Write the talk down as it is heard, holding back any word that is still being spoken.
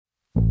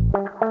So,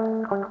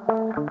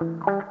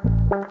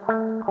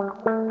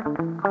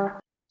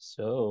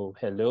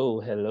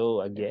 hello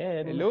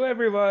again. Hello,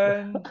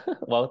 everyone.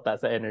 Wow,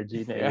 taas sa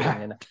energy na iyan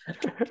Yeah, yan.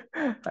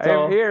 I'm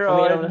So, umiinom na,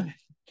 Aaron.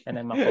 and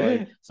I'm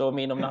McCoy. So,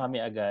 umiinom na kami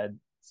agad.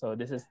 So,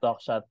 this is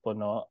Talk Shot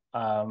Puno.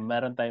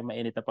 Meron tayong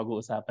mainit na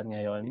pag-uusapan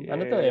ngayon.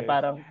 Ano to Yes.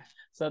 parang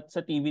sa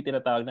TV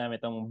tinatawag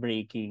namin itong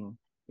breaking.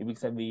 Ibig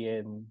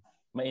sabihin,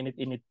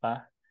 mainit-init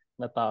pa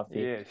na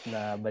topic Yes.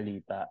 na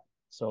balita.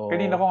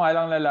 Kanina So, ko nga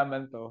lang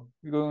nalaman to.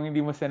 Kung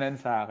hindi mo sinend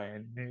sa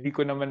akin, hindi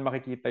ko naman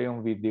makikita yung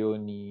video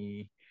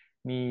ni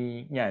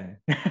Yan.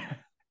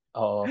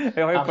 oo.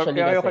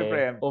 Actually Kaya kay kasi,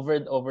 Prem.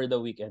 over the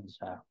weekend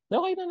siya.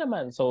 Okay na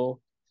naman. So,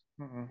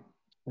 Mm-mm.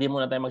 hindi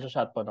muna tayo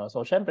mag-shot po, no?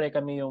 So, syempre,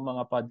 kami yung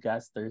mga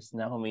podcasters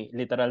na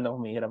literal na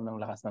humihiram ng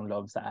lakas ng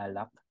loob sa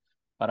alak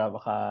para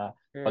baka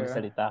Yeah.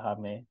 pagsalita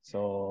kami.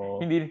 So,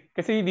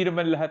 Kasi hindi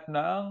naman lahat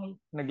ng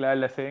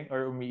naglalasing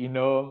or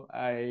umiinom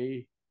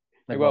ay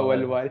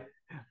nagwawala. nagwawalwal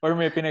or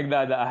may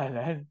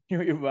pinagdadaanan.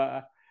 Yung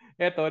iba,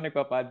 eto,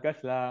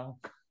 nagpa-podcast lang.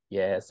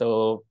 Yeah,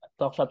 so,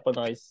 Talk Shot po,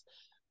 no, is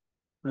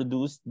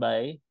produced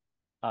by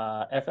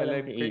FLM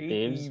FLM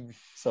Creatives. Creatives.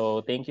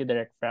 So, thank you,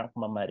 Direct Frank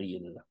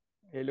Mamaril.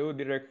 Hello,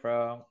 Direct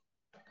Frank.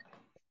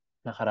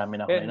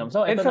 Nakarami na ako nainom. And,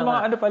 So, and eto sa na nga.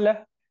 mga ano pala,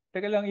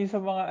 teka lang, yung sa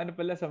mga ano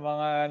pala, sa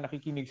mga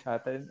nakikinig sa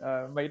atin,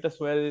 might as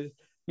well,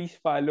 please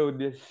follow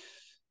this,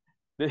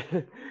 this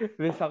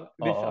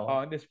Oo.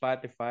 account, this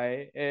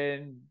Spotify,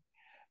 and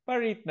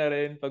pa-rate na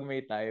rin pag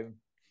may time.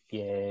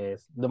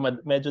 Yes.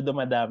 Medyo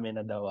dumadami na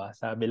daw.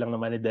 Sabi lang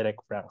naman ni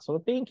Direct Frank. So,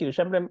 thank you.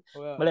 Siyempre,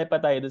 Well, malay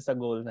pa tayo dun sa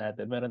goal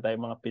natin. Meron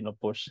tayong mga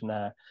pinupush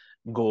na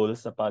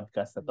goals sa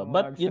podcast na to. But,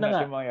 mga gusto yun na nga.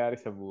 natin mangyari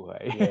sa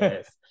buhay.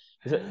 Yes.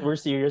 We're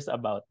serious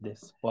about this.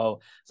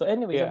 Wow. So,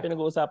 anyways, ang Yeah.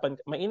 pinag-uusapan,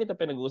 mainit na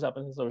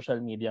pinag-uusapan sa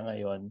social media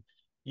ngayon,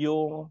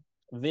 yung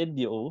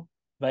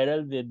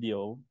viral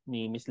video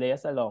ni Miss Lea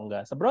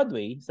Salonga sa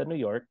Broadway, sa New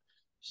York.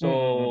 So,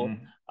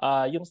 Mm-mm.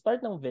 yung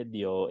start ng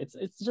video, it's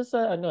just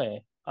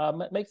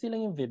maiksi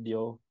lang yung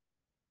video.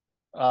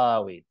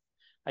 Wait.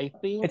 I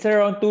think, It's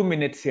around 2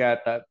 minutes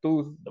yata.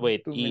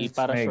 wait, Two minutes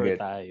para may sure get.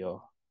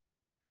 tayo.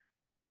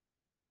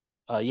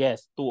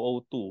 Yes,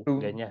 2:02. Two.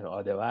 Ganyan,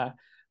 o, di ba?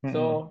 Mm-mm.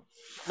 So,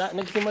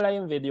 nagsimula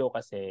yung video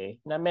kasi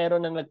na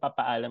meron nang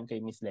nagpapaalam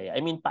kay Miss Leia. I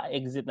mean,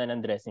 pa-exit na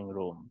ng dressing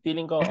room.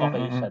 Feeling ko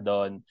okay siya Mm-mm.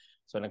 doon.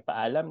 So,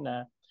 nagpaalam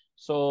na.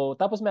 So,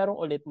 tapos merong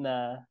ulit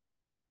na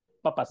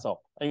papasok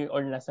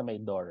or nasa may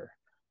door.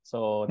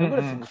 So,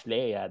 nagulat si Mm-mm. Miss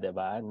Leia, di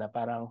ba? Na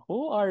parang,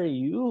 who are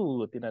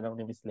you? Tinanong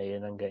ni Miss Leia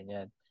ng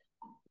ganyan.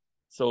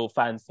 So,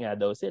 fans nga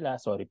daw sila.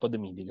 Sorry po,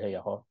 dumidigay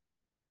ako.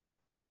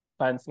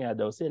 Fans nga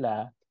daw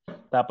sila.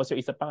 Tapos yung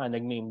isa pa nga,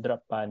 nag-name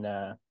drop pa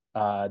na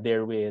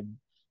they're with,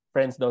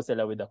 friends daw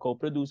sila with the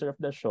co-producer of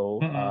the show,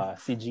 Mm-mm.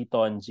 si G.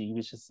 Tonji,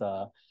 which is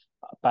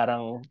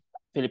parang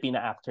Filipina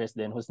actress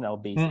din who's now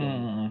based in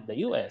Mm-mm.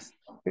 the US.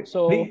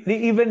 So,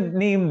 They even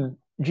named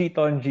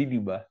G-Ton G,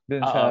 di ba? Dun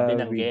sa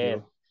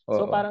binanggit. video.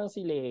 So, Oo. parang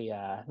si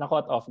Leia,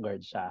 na-caught off guard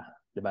siya.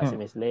 'Di ba si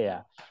Hmm. Miss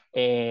Leia.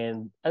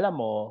 And alam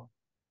mo,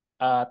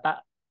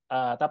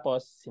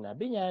 tapos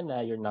sinabi niya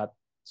na you're not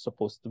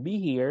supposed to be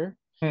here.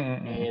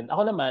 Mm-mm. And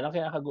ako naman,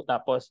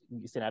 tapos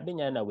sinabi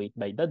niya na wait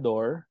by the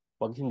door,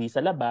 wag hindi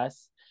sa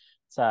labas,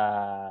 sa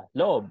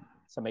loob,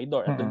 sa may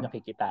door, at doon Mm-mm. niya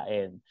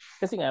kikitain.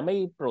 Kasi nga,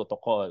 may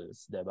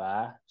protocols, di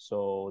ba?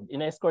 So,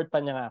 in-escort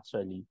pa niya nga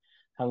actually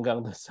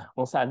hanggang doon sa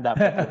kung saan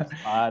dapat yung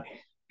spot.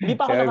 Hindi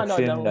pa ako Yeah, I've nakanood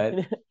seen ng, that.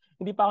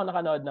 hindi pa ako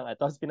nakanood ng,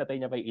 tapos pinatay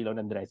niya pa yung ilaw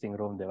ng dressing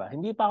room, di ba?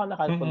 Hindi pa ako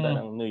nakapunta Mm-mm.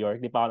 ng New York,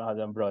 hindi pa ako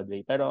nakanood ng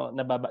Broadway, pero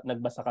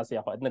nagbasa kasi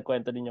ako at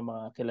nagkwento din yung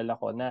mga kilala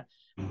ko na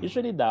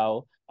usually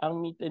daw, ang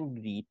meet and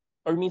greet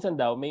or minsan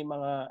daw may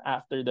mga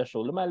after the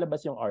show lumalabas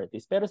yung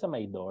artist pero sa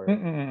may door.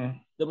 Mm-mm.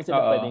 Doon mo sila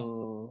Oo. pwedeng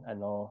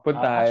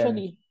Puntahan.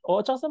 actually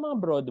tsaka sa mga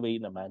Broadway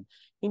naman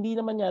hindi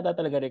naman yata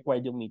talaga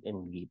required yung meet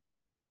and greet.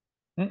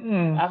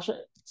 Mm-mm.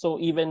 Actually, so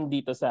even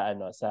dito sa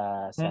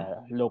sa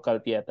Mm.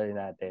 local theater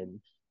natin,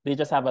 they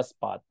just have a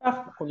spot.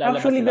 Kung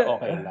lalabas Actually, sila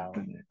okay lang.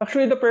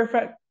 the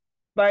perfect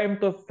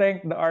time to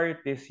thank the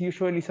artist,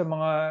 usually sa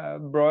mga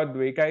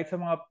Broadway, kahit sa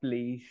mga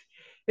plays,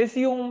 is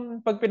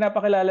yung pag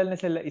pinapakilala na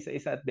sila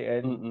isa-isa at the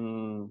end.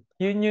 Mm-mm.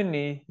 Yun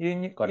eh.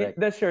 Correct.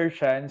 That's your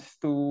chance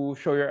to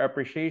show your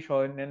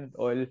appreciation and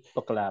all.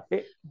 To clap.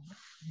 Eh,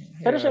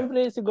 Pero yeah. syempre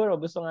siguro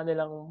gusto nga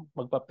nilang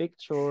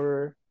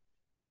magpa-picture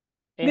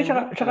Hindi, and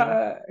yun tsaka, lang.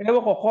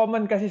 ewan ko,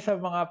 common kasi sa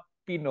mga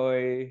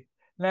Pinoy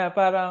na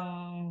parang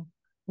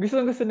gusto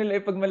nila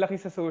ipagmalaki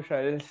sa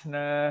socials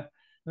na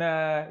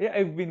yeah,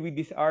 I've been with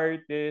this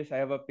artist,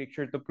 I have a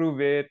picture to prove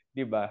it,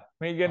 'di ba?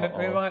 Oo. May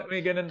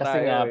ganun Kasi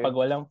nga, tayo pag eh.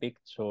 walang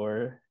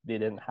picture,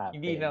 didn't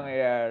Hindi happen.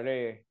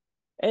 nangyayari.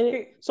 And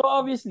Eh, so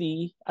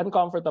obviously,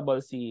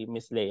 uncomfortable si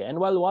Miss Leia. And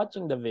while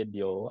watching the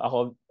video,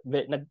 ako,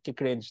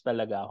 nag-cringe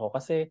talaga ako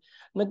kasi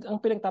ang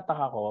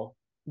pinagtataka ko,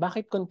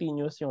 bakit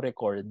continuous yung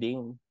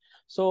recording?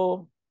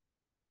 So,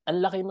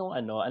 ang laki nung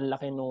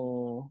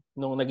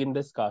naging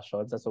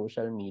discussion sa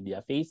social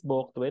media,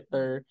 Facebook,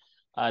 Twitter,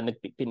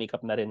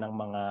 pinikap na rin ng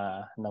mga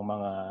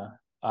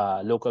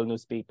local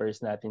newspapers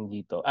natin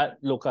dito.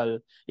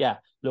 Local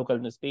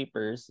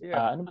newspapers.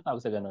 Yeah. Ano ba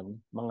tawag sa ganun?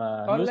 Mga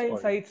news Online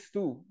org. sites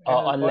too. And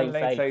Online online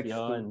sites sites too.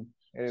 'yon.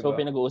 So Diba?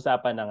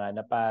 pinag-uusapan na nga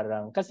na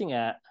parang kasi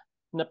nga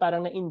na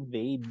parang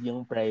na-invade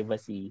yung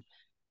privacy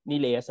ni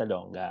Lea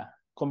Salonga.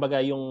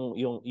 Kumbaga yung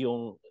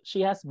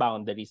she has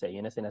boundaries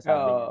yun na sinasabi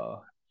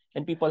niya.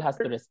 And people has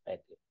to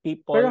respect it.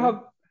 People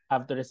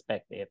have to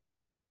respect it.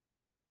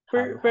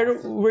 Pero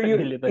were you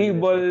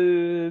able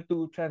respect.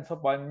 to chance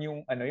upon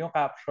yung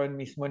caption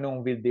mismo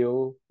nung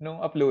video nung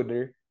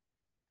uploader?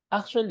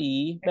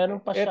 Actually,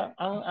 meron pa siya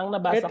ang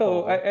nabasa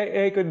Ito, ko.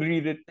 I could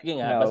read it Sige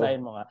nga, now.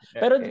 basahin mo nga.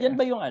 Pero yan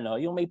ba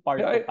yung may part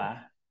 2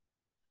 pa?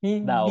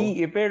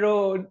 Hindi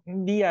pero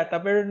hindi yata,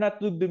 pero not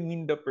to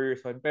demean the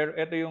person, pero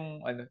ito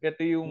yung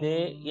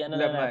Hindi, yan na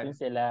natin laman.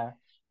 sila.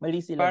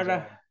 Mali sila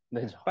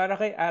dyan. Para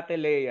kay Ate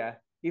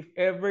Lea, if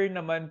ever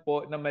naman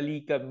po na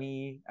mali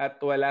kami at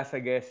wala sa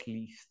guest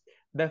list,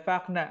 the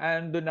fact na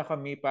ando na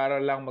kami para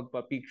lang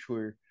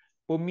magpa-picture,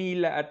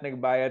 pumila at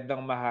nagbayad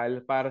ng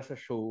mahal para sa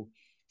show,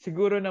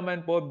 siguro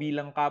naman po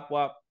bilang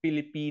kapwa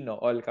Pilipino,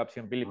 all caps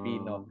yung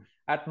Pilipino,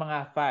 at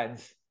mga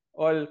fans,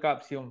 all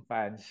caps yung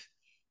fans,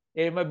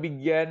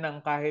 mabigyan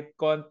ng kahit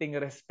konting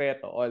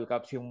respeto, all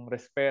caps yung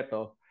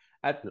respeto,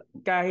 at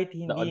kahit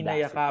hindi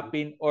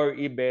nayakapin or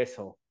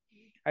ibeso,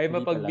 ay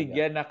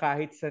mapagbigyan na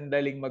kahit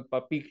sandaling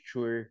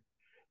magpa-picture,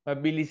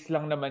 mabilis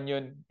lang naman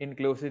yun in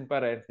close in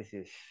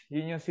parenthesis.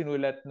 Yun yung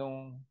sinulat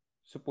nung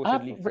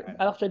supposedly fan.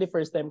 Actually,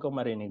 first time ko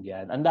marinig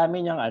yan. Ang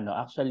dami niyang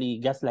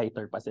actually,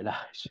 gaslighter pa sila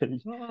actually.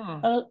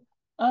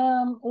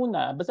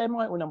 Una, basahin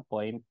mo nga yung unang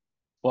point.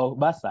 Wow,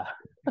 basa.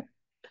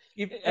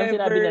 Ang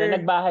sinabi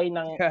nila, nagbahay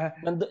ng...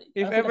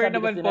 If ang ever sinasabi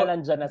naman kasi po, na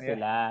nandyan na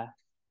sila.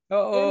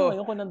 Oo. Ano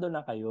ngayon kung nandun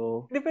na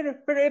kayo?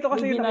 Pero ito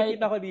kasi yung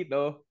nakikita ko dito.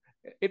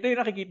 Ito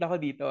yung nakikita ko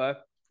dito.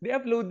 They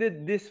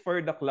uploaded this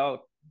for the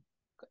clout.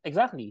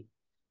 Exactly.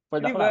 For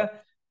the clout.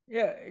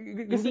 Yeah,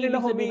 gusto nila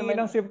humingi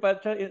ng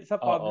simpatya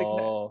sa public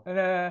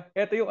na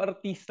ito yung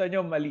artista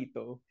nyo,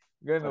 malito.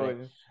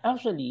 Ganon.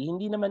 Actually,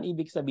 hindi naman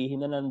ibig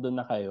sabihin na nandun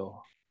na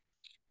kayo.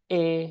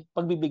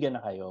 Pagbibigyan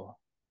na kayo.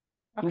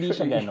 Hindi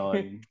siya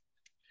ganon.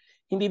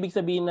 Hindi ibig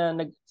sabihin na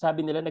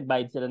sabi nila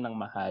nagbayad sila ng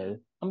mahal.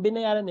 Ang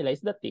binayaran nila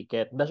is the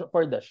ticket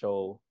for the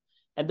show.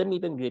 And the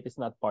meet and greet is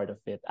not part of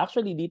it.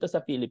 Actually, dito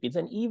sa Philippines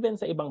and even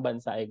sa ibang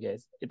bansa, I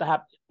guess,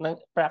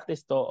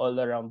 practice to all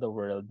around the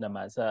world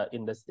naman sa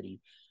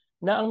industry,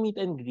 na ang meet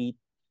and greet,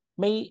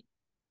 may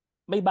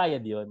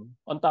bayad yon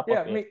on top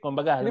of it.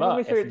 Kumbaga,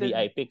 halimbawa,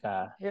 SVIP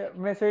ka.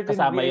 May certain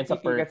kasama VIP yun sa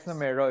perks. Tickets na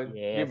meron.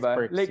 Yes, diba?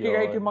 Perks like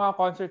kahit yung mga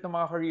concert ng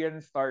mga Korean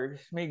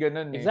stars, may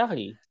ganun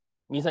Exactly.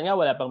 Minsan nga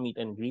wala pang meet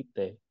and greet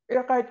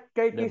kahit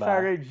diba? Kay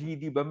Sarah G,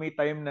 diba, may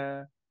time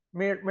na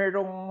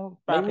merong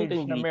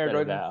package na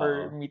meron talaga, for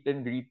meet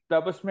and greet.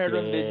 Tapos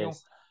meron din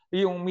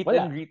yung meet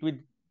and greet with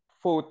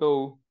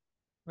photo.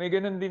 May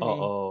ganun din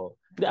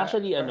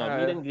Actually,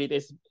 meet and greet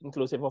is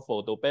inclusive of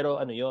photo. Pero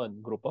yon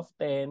group of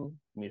 10,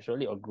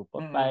 usually, or group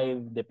of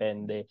 5,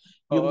 depende.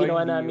 Yung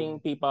ginawa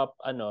naming P-pop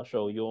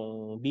show,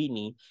 yung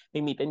Beanie,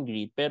 may meet and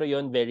greet. Pero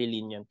yon very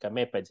lenient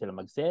kami. Pwede silang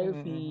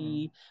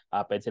mag-selfie,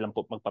 pwede silang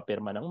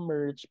magpapirma ng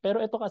merch.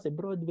 Pero ito kasi,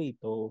 Broadway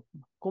to.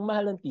 Kung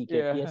mahal ang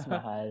ticket, yes,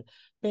 mahal.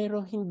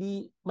 Pero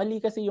hindi, mali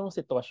kasi yung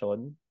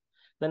sitwasyon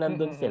na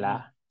nandun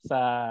sila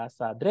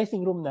sa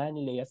dressing room na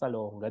ni Lea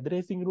Salonga.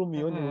 Dressing room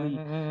yun, uy.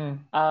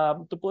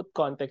 To put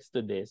context to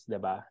this,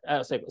 diba?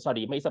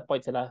 Sorry, may isa point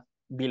sila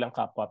bilang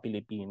kapwa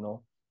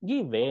Pilipino.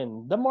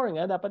 Given, the more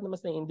nga, dapat na mas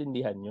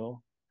naiintindihan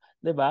nyo.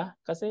 Diba?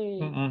 Kasi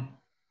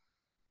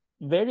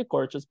very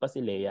courteous pa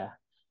si Lea.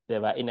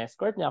 Diba?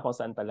 In-escort niya kung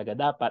saan talaga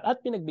dapat at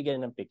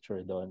pinagbigyan ng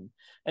picture doon.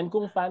 And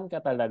kung fan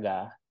ka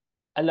talaga,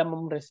 alam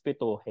mong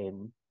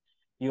respetuhin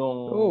yung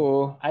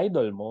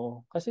idol mo.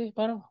 Kasi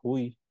parang,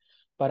 huy,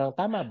 parang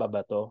tama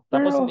ba to?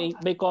 Tapos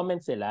may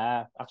comment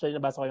sila. Actually,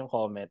 nabasa ko yung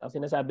comment. Ang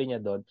sinasabi niya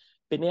doon,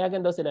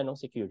 pinayagan daw sila ng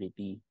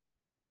security.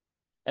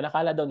 And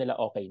akala daw nila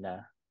okay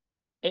na.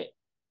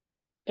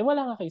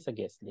 Wala nga kayo sa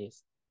guest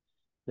list.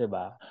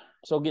 Diba?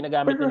 So,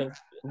 ginagamit nila,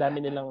 dami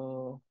nilang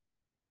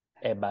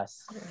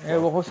ebas.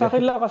 Ewan ko. Sa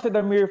akin lang kasi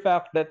the mere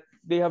fact that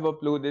they have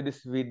uploaded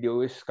this video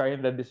is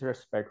kind of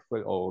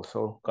disrespectful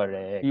also.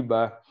 Correct.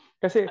 Diba?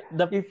 Kasi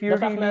if you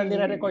the fact na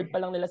nire-record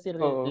pa lang nila si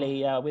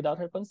Lea without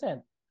her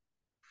consent.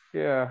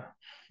 Yeah.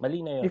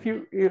 Mali na yun.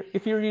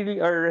 If you really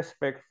are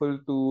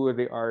respectful to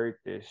the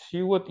artist,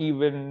 you won't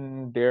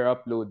even dare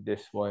upload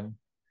this one.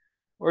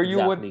 Or you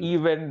won't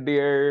even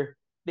dare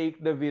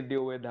take the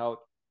video without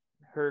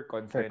her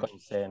consent. Her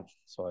consent.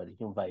 Sorry,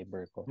 yung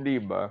Viber ko.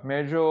 Di ba?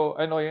 Medyo,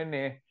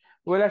 yun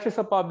wala siya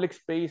sa public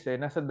space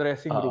nasa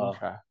dressing room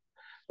siya.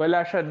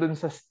 Wala siya dun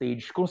sa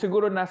stage. Kung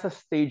siguro nasa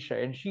stage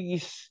siya and she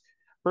is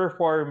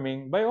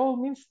performing, by all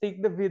means, take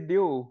the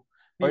video.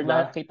 Diba? Or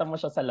nakita mo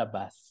siya sa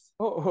labas.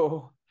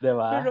 Oo.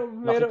 Diba?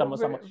 Makita mo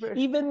sa mall.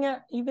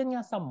 Even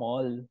nga sa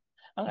mall,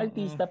 ang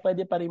artista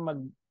pwede pa rin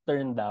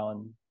mag-turn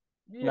down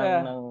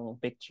ng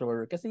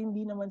picture kasi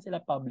hindi naman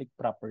sila public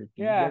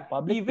property. They're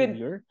public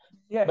figure,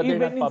 but they're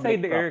not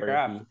public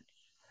property.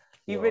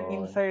 Even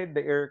inside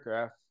the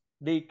aircraft,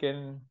 they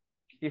can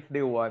if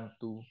they want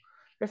to.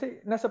 Kasi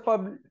nasa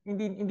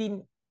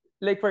hindi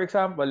like for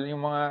example,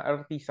 yung mga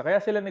artista, kaya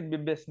sila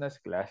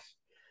nagbe-business class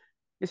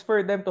is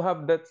for them to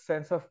have that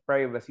sense of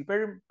privacy.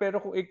 Pero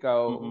kung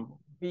ikaw, Mm-mm.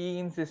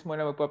 i-insist mo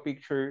na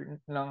magpa-picture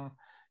ng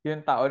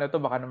yung tao na to,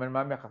 baka naman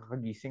mamaya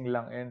kakagising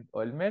lang and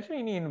all, medyo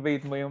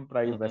ini-invade mo yung Mm-mm.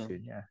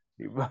 privacy niya.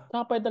 Diba?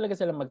 Saka pwede talaga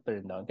sila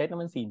mag-turn down. Kahit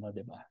naman sino,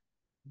 di ba?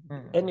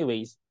 Mm.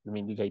 Anyways,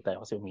 lumindigay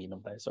tayo kasi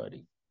umiinom tayo.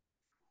 Sorry.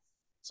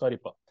 Sorry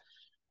po.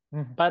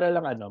 Mm. Para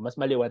lang mas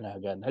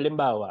maliwanagan.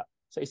 Halimbawa,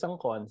 sa isang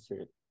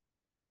concert,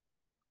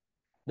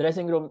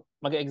 dressing room,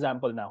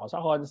 mag-example na ako.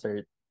 Sa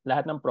concert,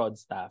 lahat ng prod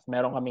staff,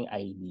 meron kaming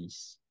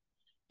IDs.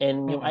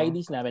 And yung Mm.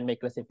 IDs namin may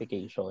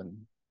classification.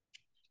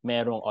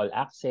 Merong all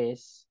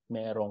access,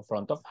 merong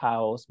front of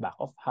house, back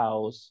of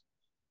house,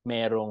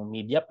 merong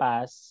media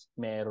pass,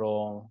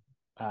 merong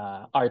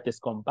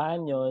artist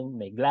companion,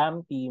 may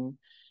glam team.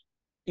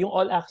 Yung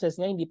all access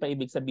nga, hindi pa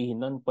ibig sabihin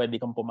nun pwede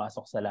kang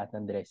pumasok sa lahat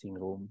ng dressing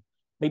room.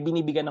 May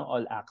binibigyan ng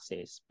all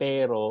access,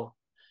 pero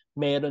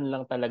meron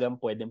lang talagang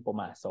pwedeng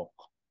pumasok.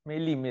 May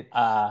limits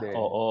din.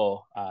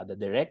 Oo, the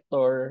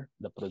director,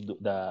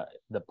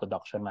 the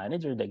production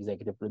manager, the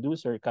executive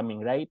producer,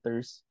 coming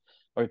writers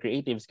or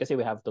creatives kasi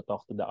we have to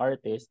talk to the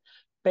artist.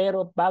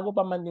 Pero bago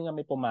pa man din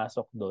kami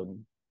pumasok doon,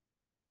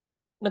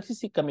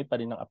 nagsisik kami pa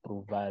rin ng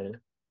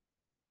approval.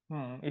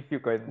 If you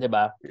can. 'Di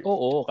ba?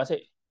 Oo, kasi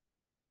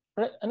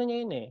ano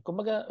niya yun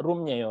kumbaga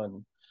room niya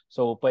yun.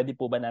 So, pwede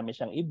po ba namin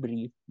siyang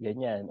i-brief,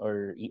 ganyan,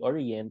 or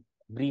i-orient.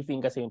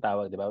 Briefing kasi yung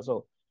tawag, di ba?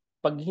 So,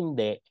 pag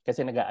hindi,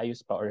 kasi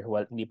nag-aayos pa or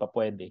hindi pa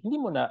pwede, hindi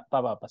mo na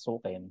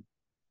papapasukin.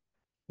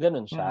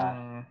 Ganun siya.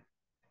 Mm.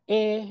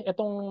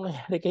 Etong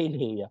nangyari kay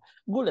Leia,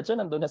 gulat siya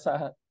nandun na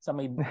sa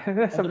may, Sa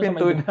nandun na sa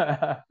pinto may, na.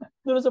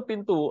 nandun na sa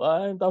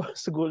pintuan.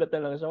 Tapos gulat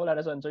na lang siya. Wala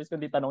na siyang choice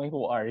kundi tanongin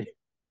who are you.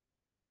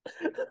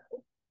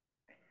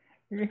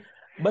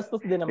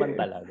 Bastos din naman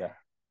talaga.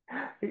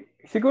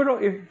 Siguro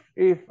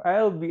if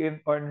I'll be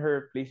on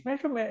her place,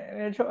 medyo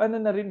ano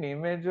na rin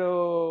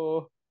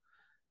medyo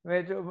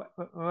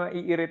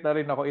maiirita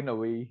rin ako in a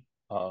way.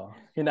 Oo.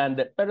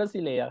 Pero si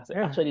Lea,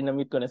 Yeah. actually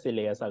na-meet ko na si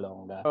Lea sa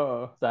Longga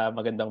Oo. sa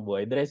Magandang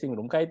Buhay dressing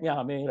room. Kahit nga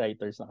kami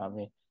writers na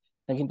kami.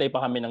 Naghintay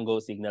pa kami ng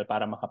go signal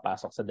para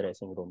makapasok sa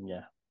dressing room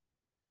niya.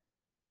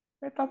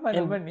 Tama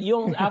And naman eh.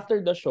 yung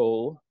after the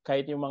show,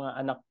 kahit yung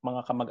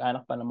mga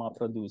kamag-anak pa ng mga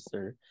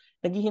producer,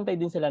 naghihintay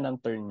din sila ng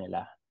turn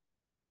nila.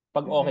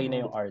 Pag okay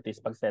na yung artist,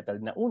 pag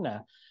settled na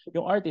una,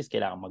 yung artist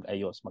kailangan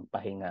mag-ayos,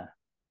 magpahinga.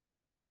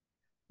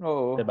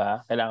 Oo. 'Di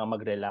ba? Kailangan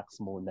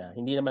mag-relax muna.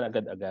 Hindi naman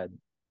agad-agad.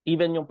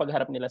 Even yung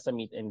pagharap nila sa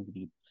meet and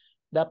greet,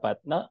 dapat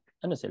na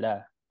ano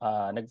sila,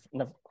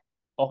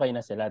 okay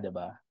na sila, 'di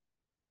ba?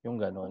 Yung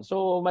ganun.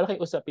 So,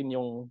 malaking usapin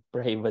yung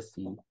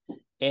privacy.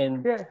 And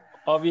Yeah.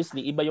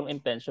 obviously, iba yung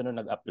intention nung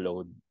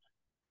nag-upload ng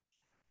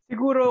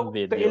Siguro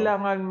video.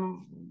 kailangan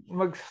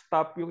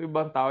mag-stop yung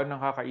ibang tao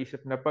nang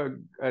kakaisip na pag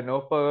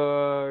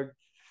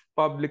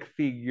public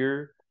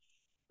figure,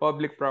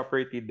 public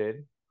property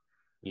din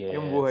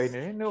yung buhay Yes.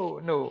 nila.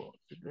 No.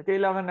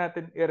 Kailangan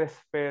natin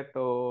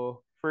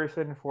irespeto first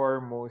and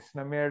foremost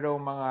na merong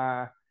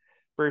mga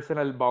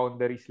personal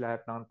boundaries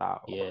lahat ng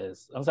tao.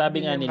 Yes. Ang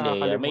sabi Hindi nga yan ni Leia,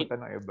 nakakalimutan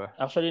ng iba.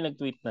 actually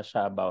nag-tweet na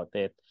siya about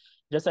it.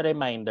 Just a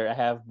reminder, I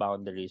have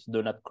boundaries. Do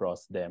not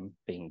cross them.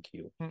 Thank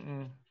you.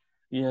 Mm-mm.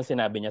 Yun yung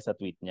sinabi niya sa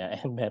tweet niya.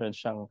 And meron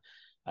siyang,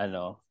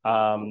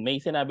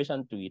 may sinabi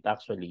siyang tweet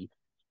actually.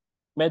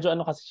 Medyo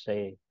kasi siya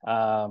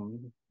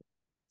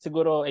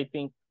siguro I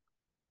think,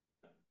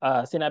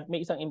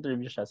 may isang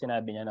interview siya,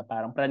 sinabi niya na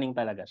parang praning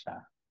talaga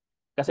siya.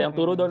 Kasi ang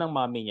turo daw Mm-mm. ng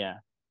mommy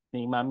niya,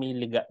 ni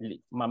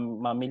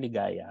Mami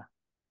Ligaya,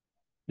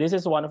 this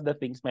is one of the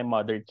things my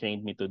mother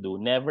trained me to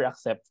do. Never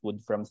accept food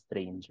from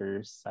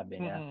strangers, sabi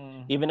niya.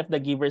 Mm-mm. Even if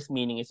the giver's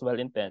meaning is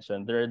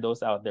well-intentioned, there are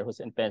those out there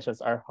whose intentions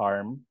are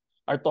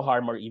to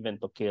harm or even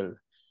to kill.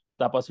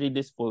 Tapos read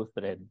this full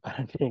thread.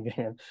 Parang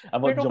ganyan.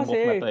 About Meron Jungkook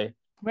na kasi, to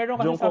meron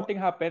kasi Jungkook, something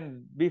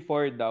happened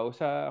before daw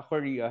sa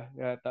Korea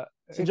yata.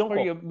 si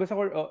Korea, Jungkook. basta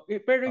Korea.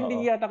 Pero hindi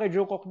Oo. yata kay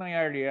Jungkook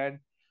nangyari yan.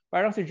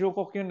 Parang si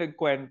Jungkook yung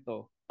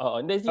nagkwento Oo.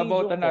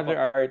 about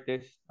another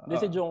artist. Hindi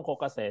si Jungkook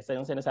kasi, sa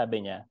yung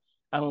sinasabi niya,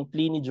 ang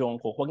plea ni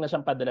Jungkook, wag na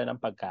siyang padala ng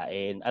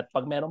pagkain. At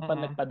pag meron pa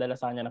Mm-mm. nagpadala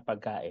sa kanya ng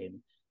pagkain,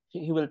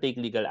 he will take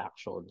legal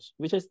actions.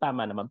 Which is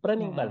tama naman.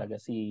 Praning Mm-mm. talaga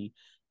si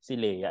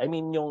Leia. I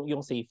mean,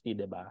 yung safety,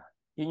 di ba?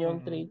 Yun yung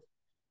Mm-mm.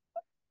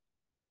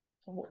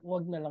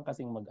 wag na lang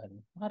kasing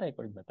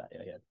Naka-record ba tayo?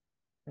 Ayan.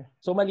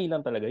 So, mali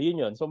lang talaga.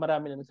 Yun. So,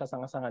 marami na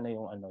nagsasanga-sanga na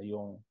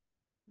yung,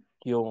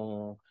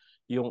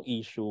 yung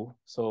issue.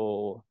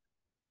 So,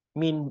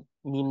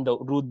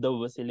 rude daw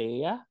ba si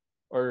Leia?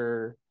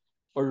 Or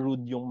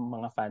rude yung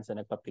mga fans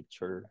na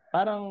nagpa-picture?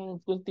 Parang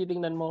kung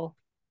titingnan mo,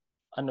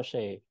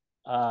 siya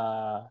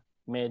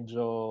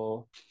medyo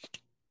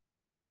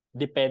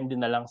depende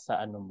na lang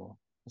sa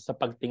sa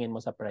pagtingin mo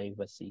sa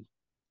privacy.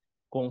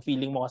 Kung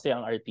feeling mo kasi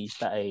ang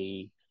artista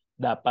ay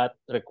dapat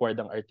required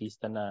ang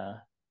artista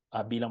na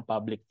bilang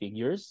public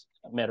figures,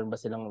 meron ba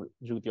silang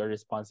duty or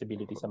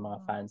responsibility sa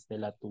mga fans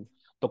nila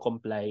to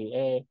comply?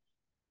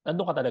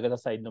 Nandun ka talaga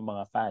sa side ng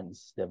mga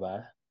fans, 'di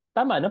ba?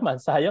 tama naman,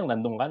 sayang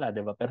nandun ka na,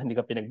 'di ba? Pero hindi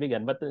ka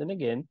pinagbigyan. But then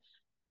again,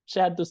 she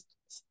had to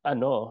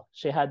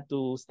she had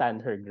to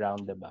stand her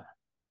ground, 'di ba?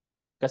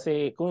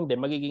 Kasi kung hindi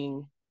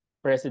magiging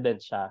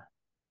president siya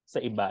sa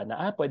iba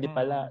na pwede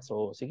pala. Mm.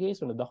 So sige,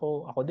 sunod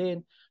ako. Ako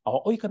din.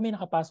 Ako, oy kami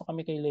nakapasok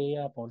kami kay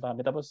Leia, pumunta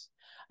kami. Tapos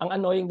ang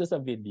annoying do sa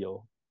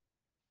video,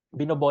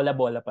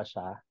 binobola-bola pa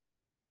siya.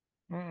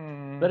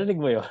 Mm. Narinig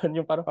mo yun?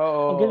 Yung parang,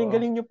 ang Oo.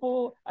 galing-galing niyo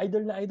po.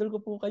 Idol na idol ko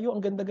po kayo.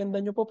 Ang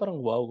ganda-ganda niyo po. Parang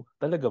wow.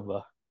 Talaga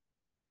ba?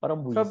 Parang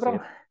Sobrang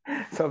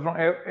buisit. sobrang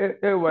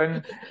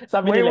ewan.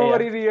 Sabi ni May mo Leia. Sabi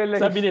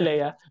marirealize ni na.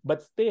 Leia,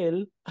 but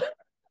still,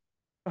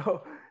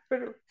 Oh,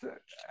 pero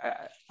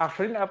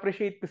actually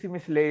na-appreciate ko si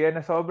Miss Leia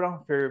na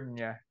sobrang firm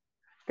niya.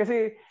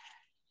 Kasi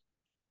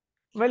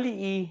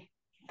mali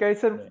kahit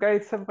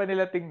sa pa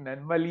nila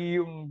tingnan, mali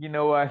yung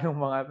ginawa ng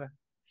mga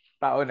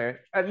tao na yun.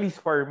 At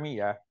least for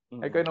me, I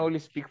can mm, only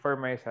speak for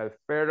myself.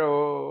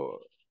 Pero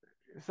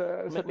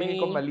sa may, tingin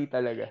ko may mali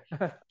talaga.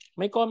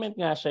 May comment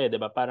nga siya, 'di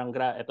ba? Parang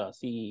ito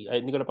si ay,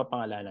 hindi ko na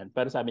papangalanan,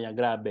 pero sabi niya,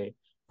 grabe.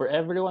 For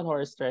everyone who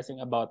are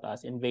stressing about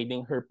us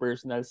invading her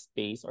personal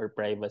space or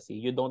privacy,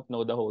 you don't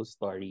know the whole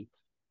story.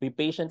 We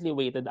patiently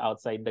waited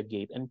outside the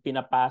gate and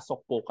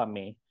pinapasok po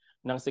kami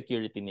ng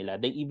security nila.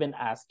 They even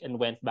asked and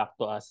went back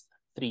to us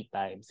 3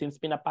 times. Since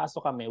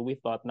pinapasok kami, we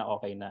thought na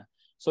okay na.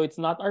 So it's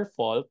not our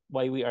fault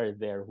why we are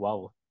there.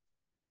 Wow.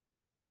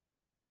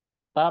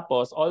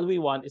 Tapos, all we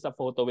want is a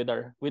photo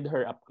with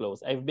her up close.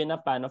 I've been a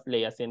fan of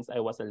Leia since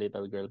I was a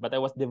little girl, but I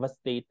was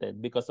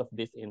devastated because of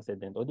this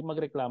incident. O di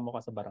magreklamo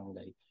ka sa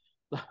barangay.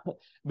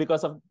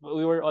 Because of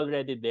we were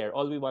already there.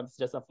 All we want is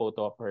just a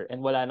photo of her.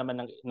 And wala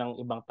naman ng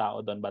ibang tao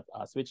doon but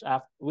us. Which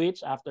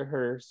after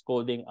her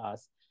scolding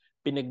us,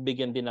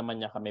 pinagbigyan din naman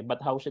niya kami.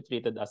 But how she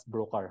treated us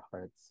broke our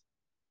hearts.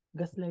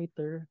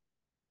 Gaslighter.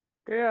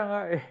 Kaya nga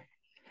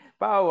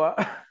paawa.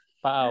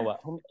 Paawa.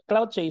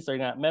 Cloud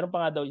Chaser nga. Meron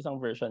pa nga daw isang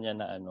version niya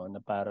na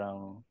na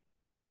parang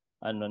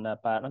ang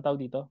tawag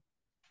dito?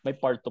 May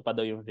part 2 pa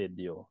daw yung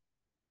video.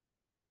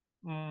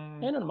 Mm,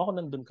 Ayun naman kung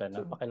nandun ka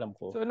na, so, pakialam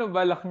ko. so ano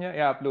balak niya?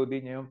 I-upload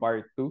niya yung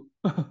part 2?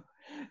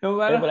 Yung Eh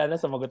parang, wala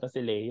na, sumagot na si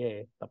Leia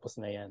eh. Tapos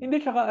na yan.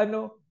 hindi, tsaka,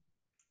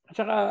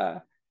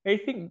 I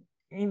think,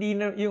 hindi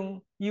na,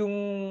 yung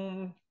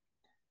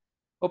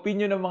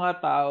opinion ng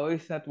mga tao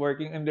is not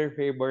working in their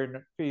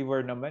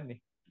favor naman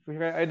eh.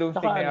 Kaya I don't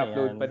think Tsaka ano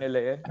na-upload yan, pa nila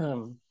yan.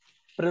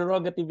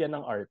 prerogative yan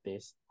ng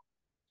artist.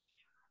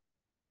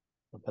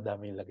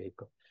 Padami yung lagay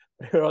ko.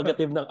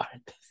 Prerogative ng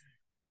artist.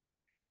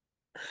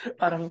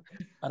 parang,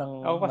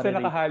 parang Ako kasi marirate.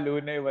 nakahalo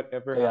na eh,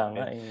 whatever Kaya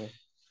nga happens. eh.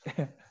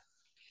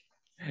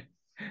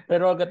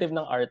 Prerogative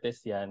ng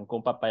artist yan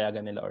kung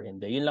papayagan nila or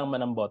hindi. Yun lang man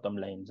ang bottom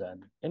line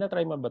dyan. Eh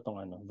na-try mo ba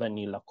itong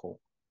Vanilla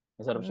Coke?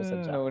 Masarap siya sa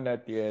Jack. No,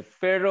 not yet.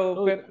 Pero,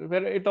 So, pero,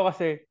 pero ito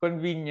kasi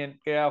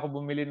convenient. Kaya ako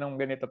bumili ng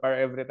ganito para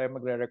every time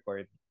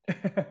magre-record.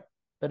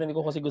 pero hindi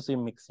ko kasi gusto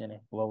yung mix niya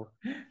eh. Wow.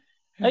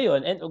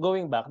 Ayun, and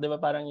going back, 'di ba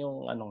parang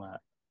yung nga,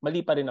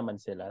 mali pa rin naman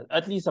sila.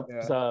 At least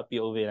Yeah. sa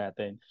POV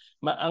natin.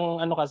 Ang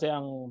kasi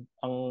ang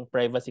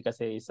privacy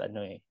kasi is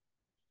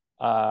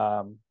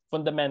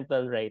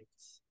fundamental right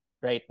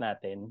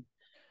natin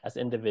as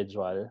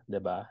individual, 'di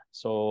ba?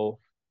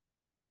 So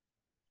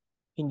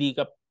hindi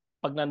ka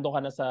pag nandoon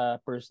ka na sa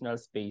personal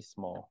space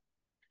mo,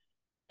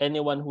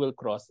 anyone who will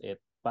cross it,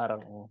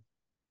 parang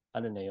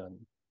ano na 'yon.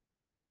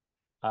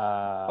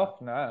 Ah, Off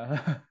na.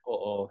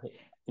 oo,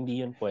 hindi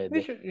 'yun Hindi, pwede.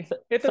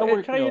 ito, Sa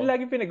work tsaka yun nyo,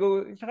 lagi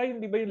tsaka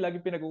yun, di ba yung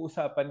lagi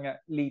pinag-uusapan nga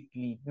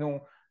lately,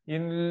 nung,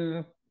 yun,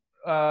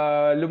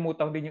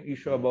 lumutang din yung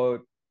issue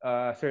about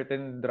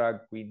certain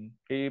drag queen,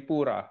 kay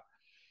Pura.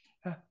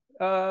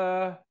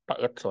 Uh,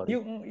 sorry.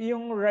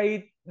 yung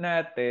right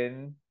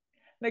natin,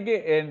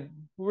 nag-e-end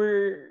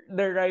where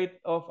the right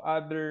of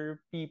other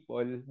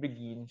people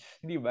begins.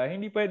 Di ba? Ah,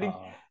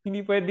 Hindi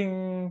pwedeng,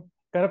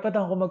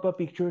 karapatan ko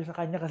magpa-picture sa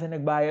kanya kasi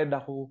nagbayad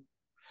ako.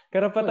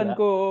 Karapatan wala.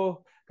 ko,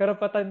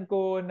 karapatan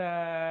ko na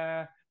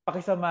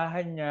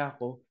pakisamahan niya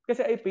ako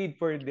kasi I paid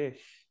for this.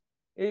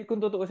 Eh,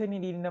 kung tutuusin,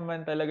 hindi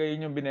naman talaga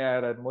yun yung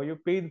binayaran mo. You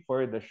paid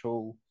for the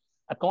show.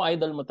 At kung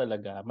idol mo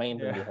talaga, Yeah.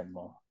 maintindihan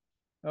mo.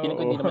 Feeling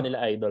ko Oo. hindi naman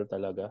nila idol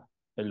talaga.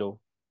 Hello.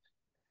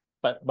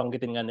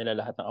 Banggitin nga nila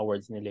lahat ng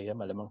awards ni Lea,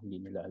 malamang hindi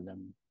nila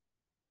alam.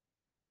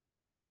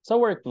 Sa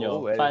work Oh, nyo,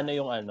 well. paano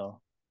yung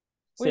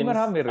Uy, since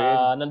marami rin.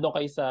 nandun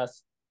kayo sa,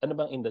 ano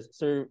bang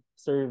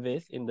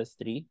service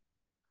industry,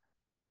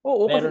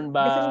 Oo, meron kasi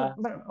ba,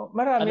 ano ba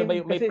marami. yung,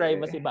 may Kasi,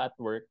 privacy ba at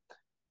work?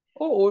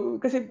 oo,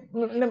 kasi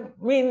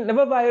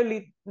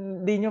nababiolate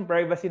din yung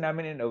privacy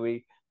namin in a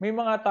way. May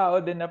mga tao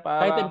din na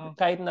parang,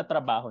 Kahit na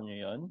trabaho nyo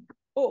yun?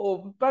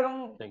 oo,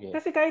 parang, Sige.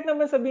 kasi kahit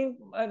naman sabihin,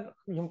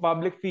 yung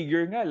public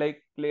figure nga,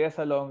 like Lea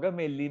Salonga,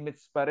 may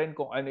limits pa rin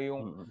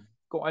Mm-mm.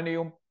 kung ano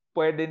yung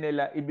pwede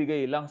nila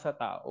ibigay lang sa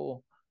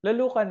tao.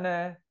 Lalo ka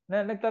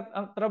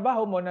ang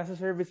trabaho mo nasa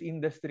service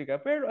industry ka,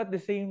 pero at the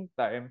same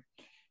time,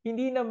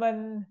 hindi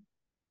naman,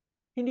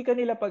 hindi ka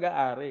nila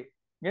pag-aari.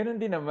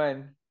 Ganon din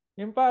naman.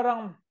 Yung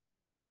parang,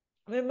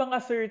 may mga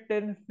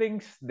certain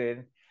things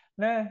din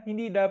na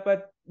hindi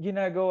dapat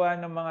ginagawa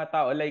ng mga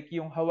tao, like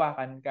yung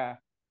hawakan ka,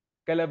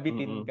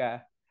 kalabitin Mm-mm.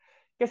 ka.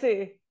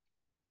 Kasi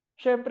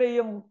syempre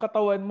yung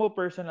katawan mo,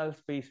 personal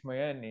space mo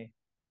yan eh.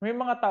 May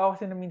mga tao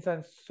kasi na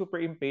minsan super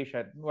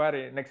impatient.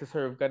 Kuwari,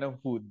 nagsaserve ka ng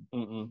food.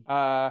 Mm-mm.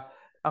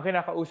 Ang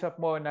kinakausap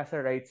mo,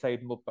 nasa right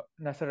side mo.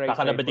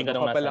 Kakalabating ka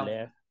Doon nung ka pa nasa lang.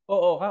 left.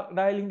 Oo,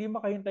 dahil hindi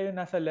makahintay yung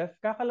nasa left,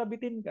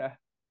 kakalabitin ka.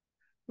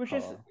 Which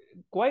is Oo.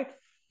 quite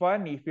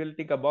funny if you'll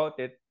think about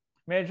it.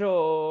 Medyo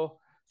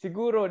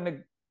siguro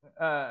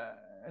ah,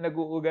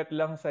 nag-uugat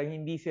lang sa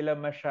hindi sila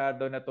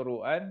masyado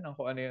naturuan ng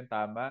kung ano yung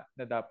tama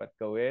na dapat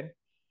gawin.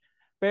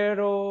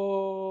 Pero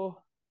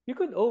you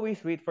could always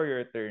wait for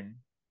your turn.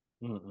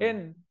 Mm-mm.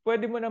 And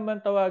pwede mo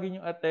naman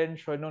tawagin yung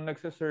attention nung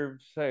nagsaserve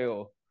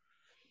sa'yo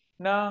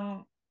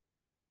ng,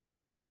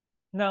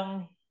 ng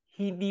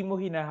hindi mo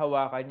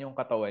hinahawakan yung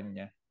katawan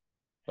niya.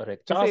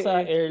 Correct. Tsaka Kasi,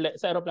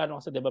 sa aeroplano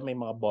kasi 'di ba may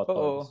mga oo,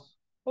 buttons.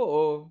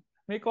 oo,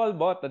 may call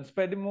buttons.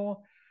 Pwede mo,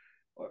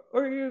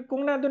 or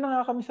kung nandun na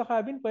nga kami sa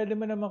cabin, pwede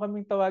mo naman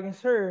kaming tawagin,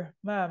 sir,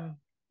 ma'am,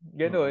 Mm-mm.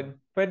 ganun.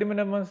 Pwede mo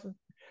naman,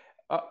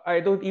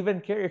 I don't even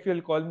care if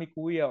you'll call me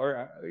kuya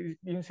or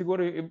yung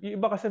siguro, yung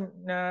iba kasi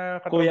na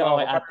Kuya, katrabaho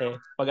okay ko, ate.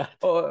 Pag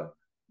ate. oo,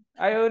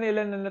 ayaw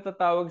nila na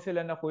natatawag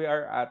sila na kuya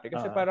or ate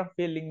kasi Oo. parang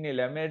feeling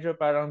nila medyo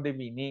parang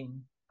demeaning.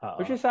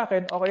 Which Oo. is sa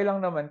akin, okay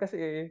lang naman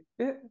kasi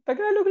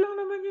Tagalog lang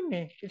naman yun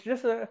eh. It's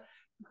just a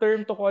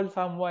term to call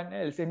someone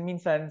else. And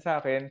minsan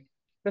sa akin,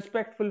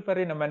 respectful pa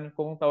rin naman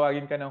kung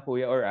tawagin ka ng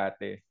kuya or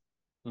ate.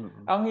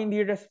 Mm-mm. Ang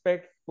hindi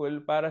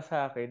respectful para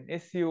sa akin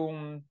is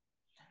yung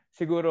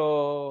siguro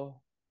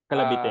ah,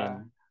 Kalabitin.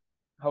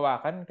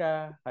 hawakan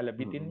ka,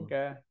 kalabitin Mm-mm.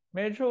 ka.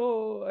 Medyo,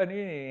 ano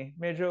yun eh,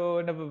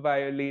 medyo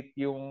na-violate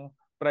yung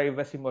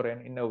privacy mo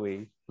rin in a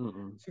way.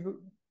 Mm-mm.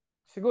 Siguro,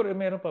 siguro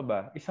meron pa ba?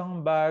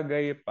 Isang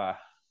bagay pa.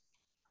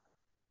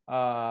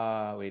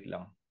 Wait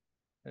lang.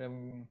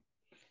 Um,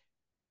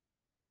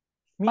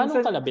 Paano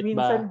minsan, kalabit ba?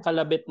 minsan,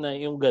 Kalabit na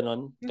yung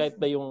ganon? Kahit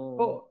ba yung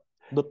oh,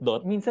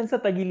 dot-dot? minsan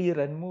sa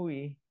tagiliran mo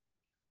eh.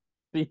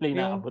 Sila yung Yung,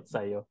 naabot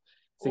sa'yo.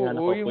 Kasi nga oo,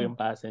 nakaupo yung yung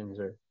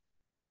passenger.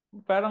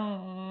 parang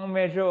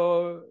medyo,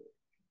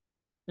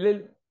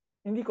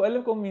 hindi ko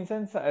alam kung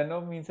minsan sa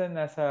minsan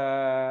nasa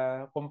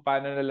kung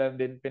paano na lang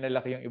din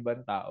pinalaki yung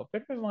ibang tao.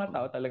 Pero may mga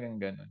tao Mm. talagang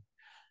ganun.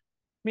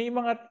 May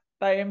mga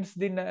times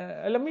din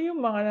na, alam mo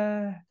yung mga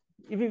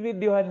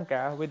i-videohan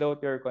ka without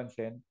your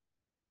consent.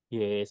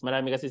 Yes,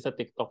 marami kasi sa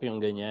TikTok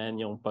yung ganyan,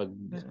 yung pag,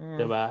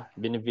 'di Mm. ba,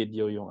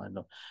 binivideo yung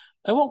ano.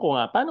 Ewan ko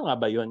nga, paano nga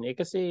ba yun? Eh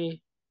kasi,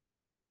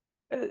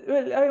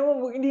 Well, ayaw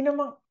mo, hindi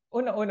naman,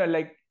 una-una,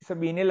 like,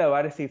 sabihin nila,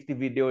 wala safety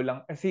video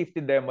lang, safety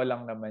demo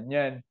lang naman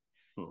yan.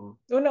 mm,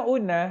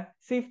 Una-una,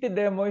 safety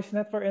demo is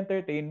not for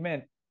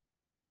entertainment.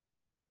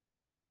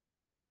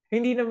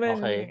 Hindi naman,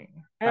 okay,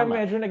 kaya tama.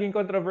 medyo naging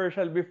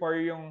controversial before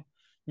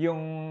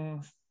yung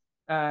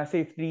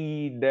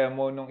safety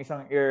demo nung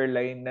isang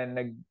airline na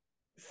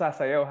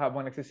nagsasayaw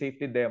habang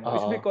nagsa-safety demo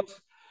is Oo, because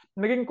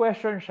naging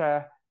question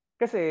siya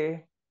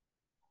kasi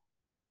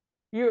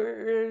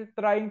you're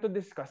trying to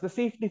discuss the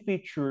safety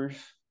features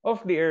of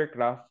the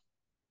aircraft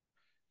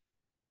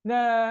na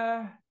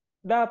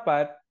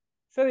dapat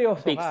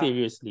seryoso take ka.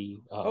 seriously.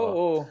 Oo.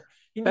 Oo.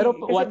 Pero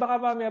Hindi kasi what baka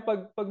mamaya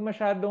pag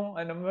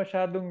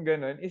masyadong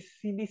ganun is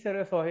hindi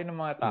seryosohin ng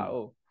mga mm, tao.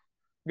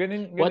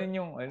 Ganun what ganun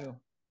yung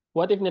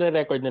what if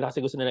nire-record nila kasi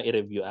gusto nilang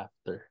i-review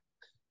after?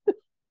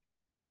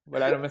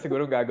 wala naman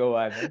siguro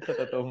gagawa nun sa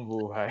totoong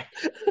buhay.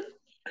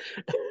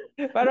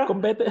 Parang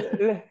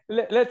Competitive.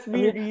 let's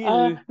be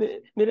real.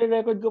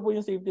 Nire-record ko po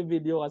yung safety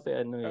video kasi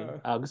ano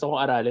eh. Uh, Gusto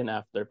kong aralin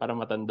after para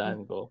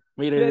matandaan ko.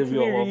 May let's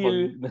re-review be ako pag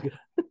real.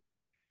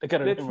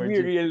 nagkaroon ng Let's be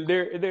emergency. real.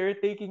 They're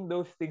taking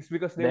those things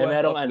because they Hindi, want to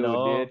merong ano,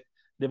 upload it.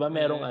 'di ba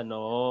merong Mm. ano,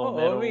 Oo,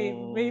 merong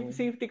may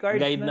safety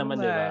cards guide na naman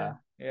 'di naman. ba?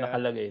 Yeah.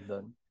 Nakalagay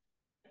doon.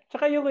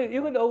 Tsaka you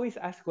could always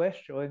ask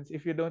questions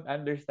if you don't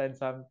understand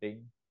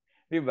something.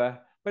 'Di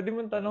ba? Pwede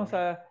mong tanong Oo.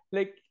 sa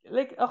like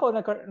ako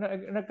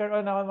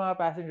nagkaroon ako ng mga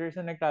passengers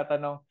na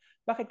nagtatanong,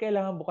 bakit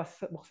kailangan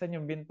buksan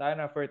yung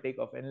bintana for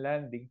takeoff and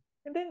landing?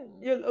 And then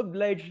you'll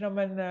oblige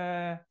naman na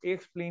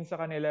i-explain sa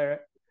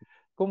kanila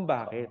kung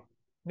bakit. Oo.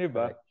 'Di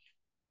ba? Correct.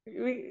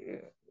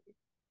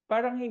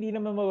 Parang hindi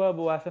naman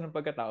mababawasan ng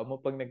pagkatao mo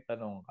pag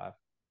nagtanong ka.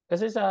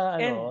 Kasi sa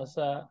ano,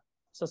 And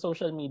sa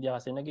social media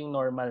kasi naging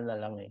normal na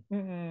lang eh.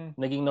 mm,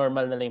 Naging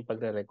normal na lang yung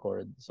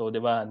pagre-record. So 'di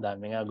ba, ang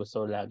dami nga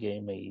gusto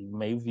lagi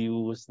may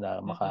views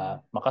na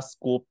mm,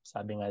 maka-scoop,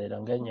 sabi nga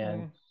nilang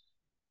ganyan. mm,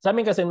 Sa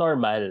amin kasi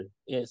normal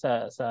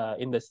sa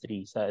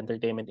industry, sa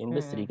entertainment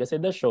industry mm, kasi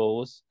the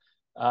shows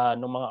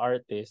ng mga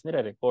artists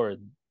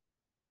nire-record.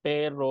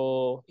 Pero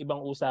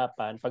ibang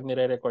usapan pag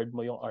nire-record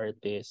mo yung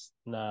artist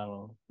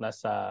ng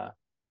nasa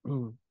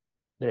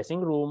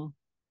dressing room,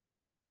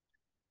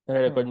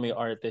 nire-record mo mm,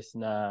 yung artist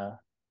na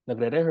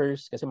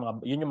nagre-rehearse kasi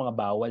yun yung mga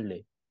bawal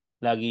eh.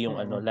 Lagi yung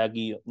ano, mm.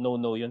 lagi no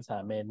yun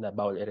sa amin na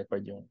bawal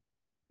i-record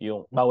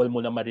yung bawal mo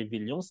na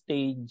ma-reveal yung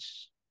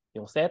stage,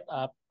 yung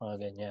setup, mga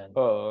ganyan.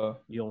 Oo.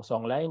 Yung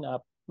song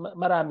lineup,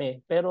 marami.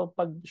 Pero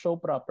pag show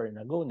proper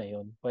na, go na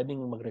yun. Pwedeng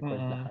mag-record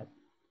Mm. lahat.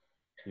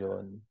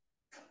 Yun.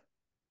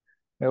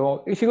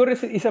 Siguro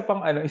isa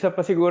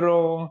pa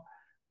siguro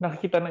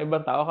nakikita ng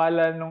ibang tao.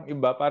 Akala nung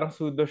iba parang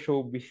pseudo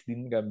showbiz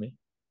din kami.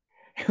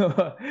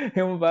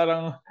 yung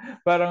parang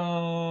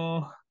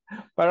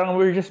parang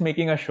we're just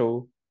making a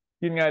show.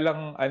 Yun nga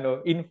lang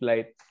in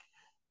flight,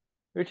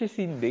 which is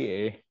hindi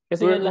eh.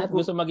 Kasi nga We're, lahat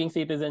gusto maging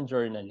citizen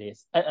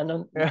journalist. Ay,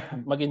 ano, yeah.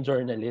 maging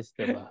journalist,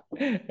 'di ba?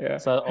 Yeah.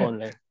 Sa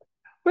online.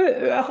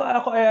 Well,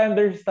 ako I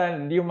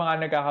understand yung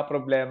mga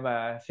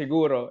nagkakaproblema.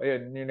 Siguro,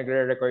 ayun, yung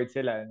nagre-record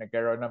sila,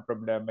 nagkaroon ng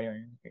problema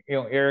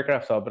yung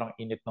aircraft, sobrang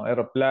init ng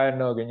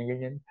eroplano,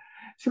 ganyan-ganyan.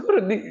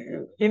 Siguro,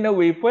 in a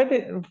way,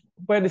 pwede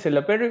sila.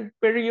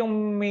 Pero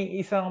yung may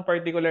isang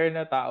particular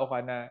na tao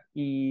ka na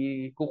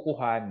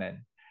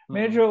ikukuhanan, Mm.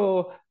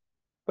 medyo,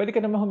 pwede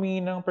ka naman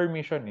humingi ng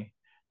permission eh.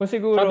 Kung So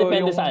siguro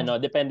depende sa yung, ano,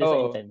 depende sa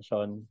oo,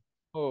 intention,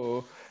 oo.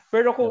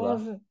 Pero 'di kung ba?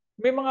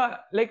 may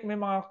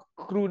mga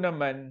crew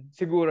naman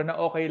siguro na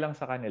okay lang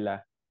sa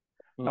kanila,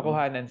 Mm.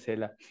 nakuhanan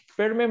sila.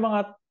 Pero may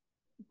mga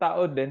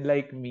tao din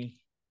like me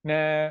na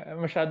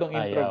masyadong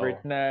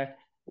introvert Ayaw. na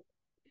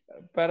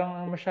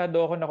parang masyado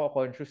ako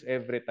nako-conscious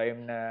every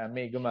time na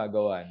may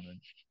gumagawa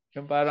nun.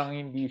 Yung parang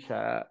hindi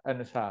siya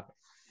sa akin.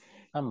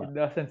 It Tama.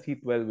 doesn't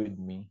sit well with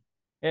me.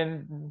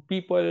 And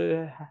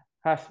people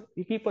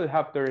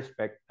have to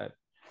respect that.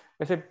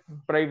 Kasi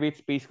private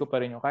space ko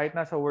pa rin yun. Kahit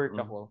nasa work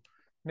Mm. ako,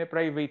 may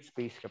private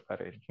space ka pa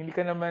rin. Hindi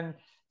ka naman,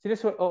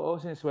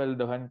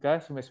 sinisweldohan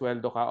ka,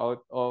 sumisweldo ka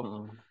out of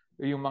Mm.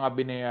 yung mga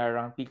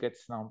binayarang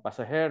tickets ng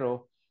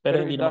pasahero, Pero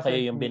pero hindi it naman kayo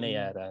doesn't yung mean,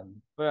 binayaran.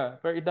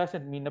 pero it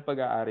doesn't mean na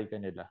pag-aari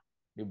ka nila.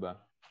 Diba?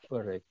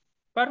 Correct.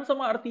 Parang sa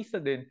mga artista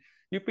din,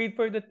 you paid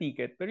for the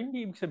ticket, pero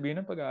hindi ibig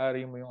sabihin na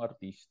pag-aari mo yung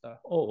artista.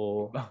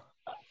 Oo. Diba?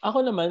 Ako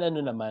naman, ano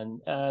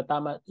naman,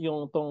 tama,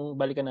 yung tong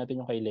balikan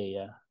natin yung kay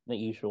Leia na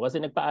issue. Kasi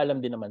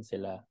nagpaalam din naman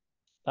sila.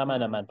 Tama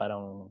Mm-mm. naman,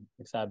 parang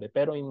nagsabi.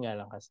 Pero yun nga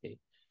lang kasi,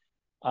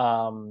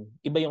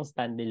 iba yung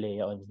stand ni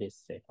Leia on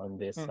this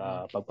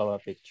Mm-mm.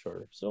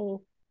 pagpapapicture.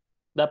 So,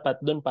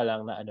 dapat doon pa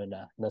lang na ano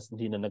na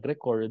hindi na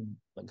nag-record,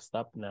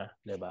 nag-stop na,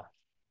 'di ba?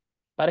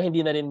 Para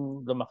hindi na rin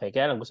lumaki.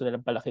 Kaya lang gusto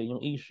nilang palaki yung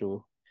issue.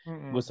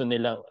 Mm-mm. Gusto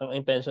nilang, ang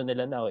intention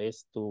nila now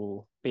is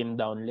to pin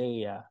down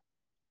Leia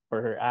for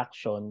her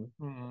action.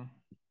 Mm-mm.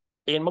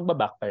 Eh,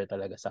 magbabackfire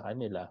talaga sa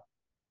kanila.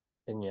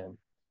 Ganyan.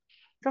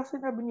 Tsaka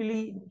sinabi ni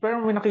Lee,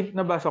 parang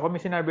nabasa ko,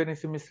 may sinabi rin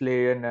si Miss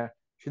Leia na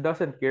she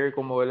doesn't care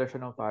kung mawala siya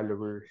ng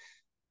followers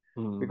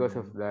because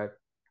of Mm. that.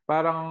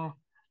 Parang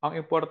ang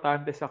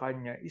importante sa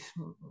kanya is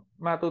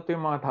matuto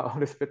yung mga tao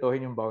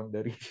respetuhin yung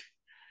boundaries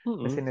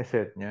na Mm.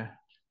 sineset niya.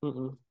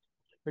 Mm.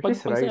 Which Pag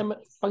is pag right. sinabi,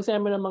 pag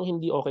sinabi namang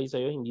hindi okay sa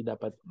hindi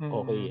dapat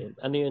okay Mm. eh.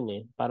 Ano yun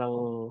eh? Parang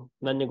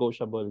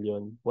non-negotiable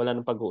yun. Wala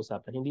nang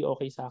pag-uusapan. Hindi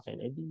okay sa akin.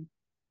 Eh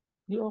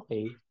di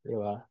okay, 'di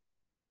ba?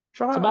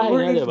 Sa Tsaka, bahay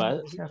we're nga, 'di in... ba?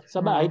 Sa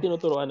bahay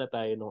tinuturuan na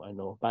tayo nung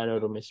ano, paano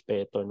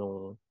rumespeto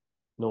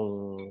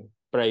nung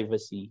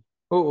privacy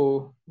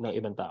Oo. ng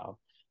ibang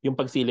tao. Yung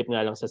pagsilip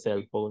nga lang sa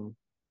cellphone.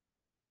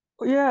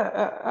 Yeah,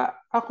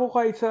 ako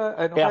kahit sa,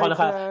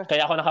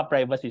 Kaya ako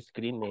naka-privacy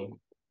screen eh.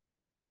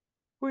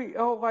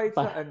 ako kahit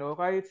sa, Pa,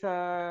 kahit sa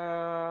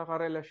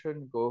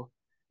karelasyon ko,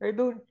 I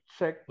don't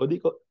check o di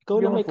ko, ikaw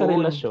na yung may phone.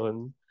 karelasyon.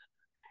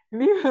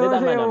 Hindi Di mo kasi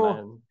tama ako.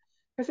 naman.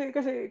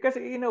 Kasi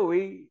in a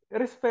way,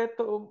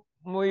 respeto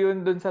mo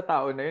yun dun sa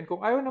tao na yun.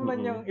 Kung ayaw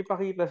naman niyang Mm.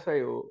 ipakita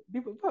sa'yo,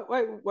 di ba,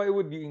 why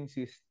would you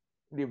insist?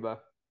 Di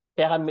ba?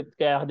 Kaya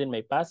ka din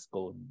may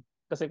passcode.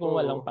 Kasi kung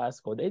walang Oo.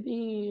 passcode,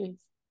 edi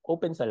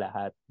open sa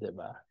lahat, 'di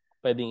ba?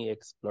 Pwedeng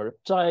i-explore.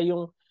 Tsaka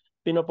yung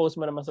pinopost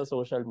mo naman sa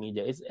social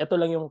media is ito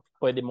lang yung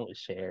pwede mong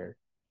i-share.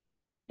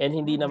 And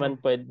Mm-mm.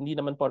 hindi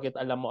naman porket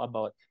alam mo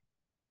about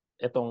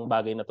itong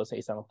bagay na to sa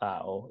isang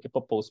tao,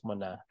 ipopost mo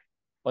na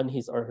on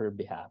his or her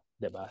behalf,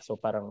 'di ba? So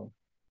parang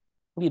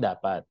hindi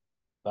dapat.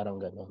 Parang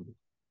gano'n.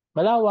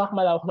 Malawak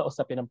na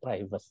usapin ng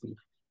privacy.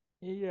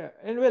 Yeah.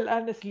 And well,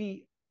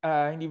 honestly,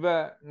 hindi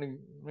ba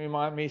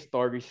may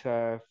stories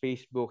sa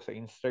Facebook, sa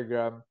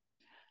Instagram.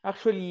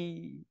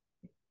 Actually,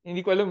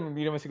 hindi ko alam,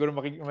 hindi naman siguro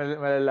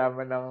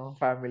malalaman ng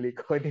family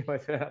ko, hindi man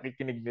sila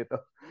nakikinig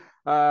nito.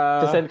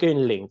 Sasend Ah, ko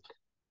yung link.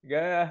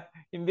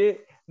 hindi,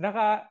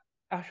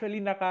 actually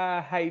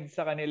naka-hide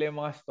sa kanila yung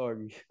mga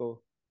stories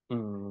ko.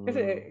 Kasi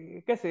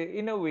Mm, kasi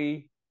in a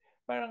way,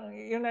 parang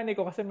yung nanay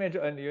ko kasi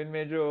medyo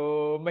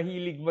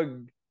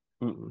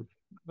mm,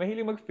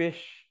 mahilig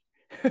mag-fish.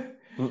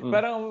 mm,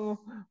 Parang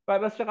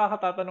siya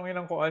kakatatanungin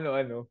ng kung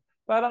ano-ano.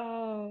 Parang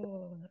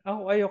ako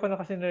ayoko na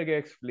kasi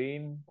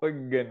nag-explain pag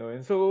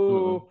ganun. So,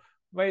 mm.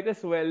 might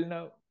as well na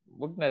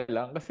wag na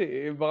lang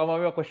kasi baka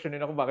mamaya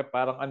questionin ako bakit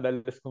parang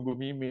andalas kong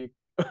gumimik.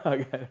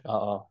 Ganun.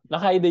 Oo.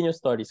 Naka-hide din yung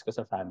stories ko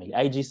sa family.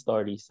 IG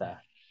stories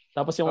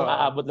Tapos yung Oo.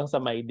 aabot lang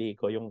sa my day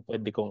ko, yung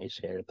pwede kong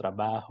i-share,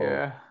 trabaho.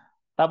 Yeah.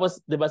 Tapos,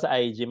 di ba sa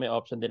IG, may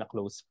option din na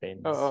close Oo,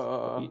 friends.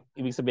 oo.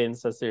 Ibig sabihin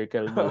sa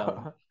circle mo lang,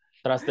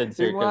 trusted Yung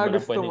circle mga mo lang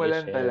gusto pwedeng mo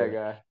lang i-share.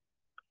 talaga.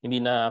 Hindi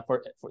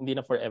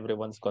na for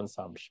everyone's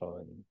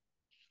consumption.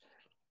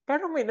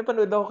 Pero may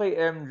napanood ako kay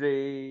MJ,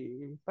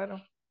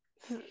 parang,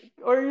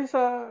 or yung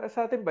sa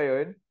atin ba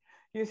yun?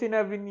 Yung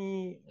sinabi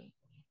ni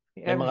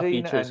May mga MJ na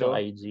features yung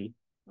IG.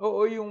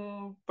 oo, yung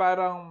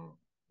parang,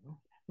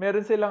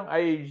 meron silang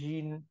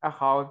IG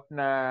account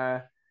na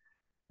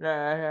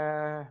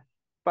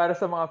para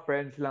sa mga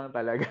friends lang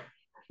talaga.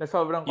 Na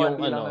sobrang Yung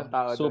konti lang ng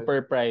tao doon.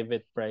 super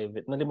private.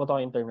 Nalimutan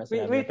ko yung term na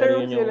sinabi May niya. Pero term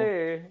yun yung, sila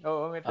eh.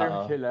 Oo, may term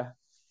sila.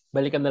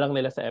 balikan na lang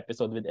nila sa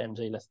episode with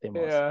MJ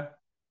Lastimos. Yeah.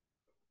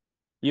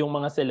 Yung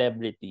mga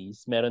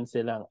celebrities, meron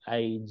silang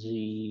IG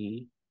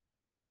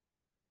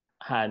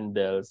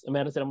handles,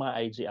 meron silang mga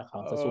IG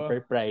accounts sa Oo. super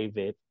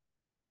private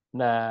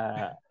na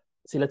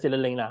sila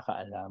lang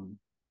nakakaalam.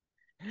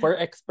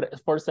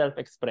 For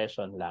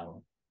self-expression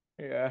lang.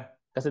 Yeah.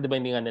 Kasi 'di ba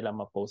hindi nga nila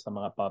ma-post sa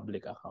mga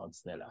public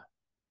accounts nila.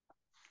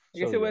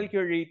 So Kasi well yun.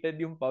 curated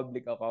yung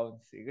public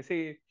accounts eh. Kasi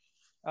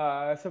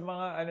sa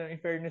mga in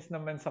fairness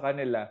naman sa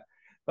kanila,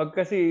 pag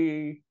kasi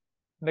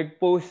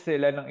nag-post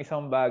sila ng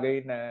isang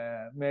bagay na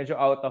medyo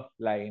out of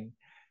line,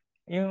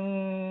 yung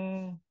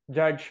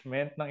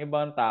judgment ng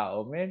ibang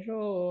tao, medyo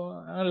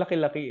ang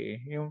laki-laki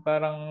eh. Yung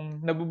parang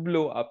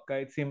nabublow up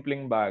kahit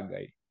simpleng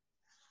bagay.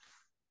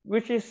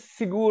 Which is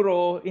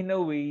siguro, in a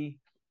way,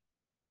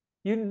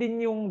 yun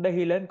din yung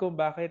dahilan kung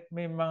bakit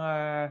may mga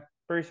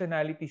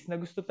personalities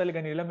na gusto talaga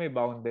nila may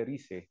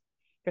boundaries eh.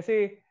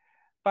 Kasi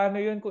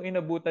paano yun kung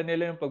inabutan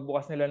nila yung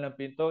pagbukas nila ng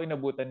pinto,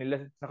 inabutan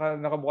nila,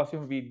 nakabukas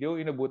yung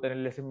video, inabutan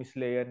nila si Miss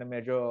Leia na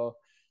medyo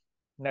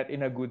not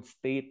in a good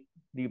state,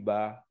 di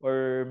ba?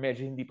 Or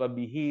medyo hindi pa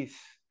bihis,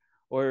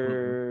 or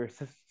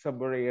Mm-mm. sa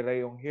burera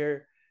yung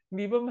hair.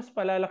 Hindi ba mas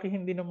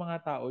palalakihin din ng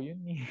mga tao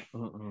yun eh?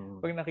 Mm-mm.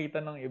 Pag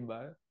nakita ng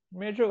iba.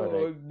 Medyo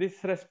Correct.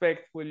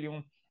 disrespectful yung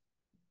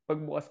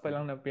pagbukas pa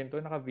lang ng pinto,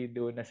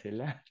 naka-video na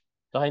sila.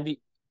 Saka hindi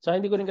Saka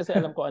hindi ko rin kasi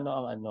alam kung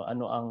ano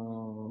ang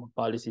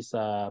policy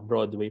sa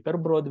Broadway, pero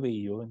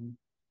Broadway 'yun.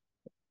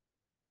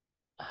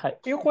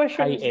 High, Yung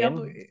question, high end.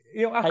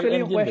 yung High actually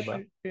end yung 'yun, 'di ba?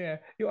 question, yeah,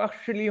 yung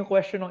actually yung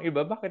question ng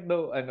iba, bakit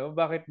daw,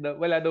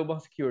 wala daw bang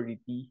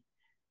security?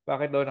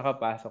 Bakit daw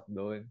nakapasok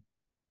doon?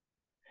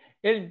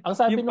 And Ang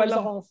sabi yung nung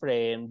isa palang, kong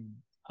friend,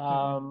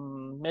 mm,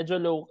 medyo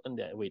low,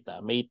 hindi, wait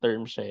may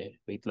term siya eh.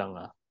 Wait lang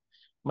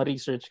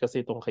Ma-research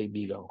kasi itong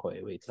kaibigan ko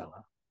eh. Wait lang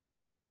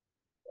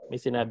May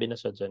sinabi na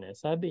siya dyan eh.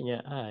 Sabi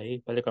niya,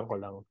 balikan ko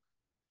lang.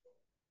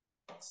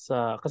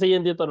 Kasi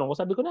yan din tanong ko.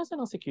 Sabi ko, nasa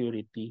ng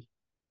security?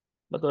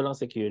 Ba't walang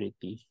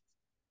security?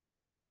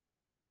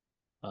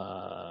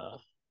 Ah,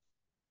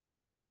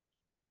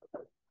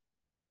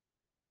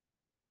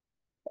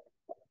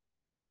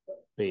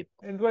 wait,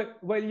 and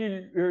while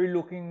you're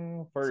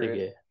looking for it,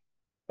 sige.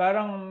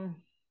 parang,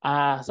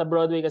 Sa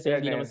Broadway kasi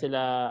yan hindi na naman yan.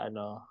 sila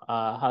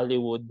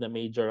Hollywood na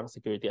major ang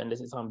security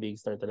unless isang big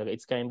star talaga.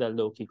 It's kind of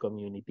low-key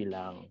community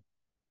lang.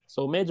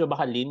 So medyo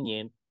baka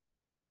lenient,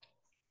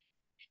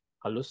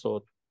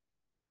 kalusot,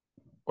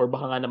 or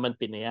baka nga naman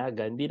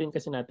pinayagan. Hindi rin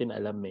kasi natin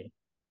alam eh.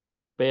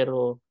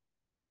 Pero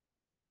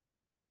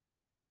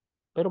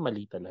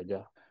mali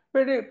talaga.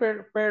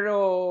 Pero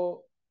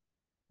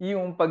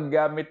yung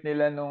paggamit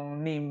nila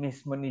nung name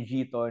mismo ni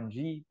G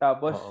Tonji,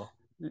 tapos, Oo.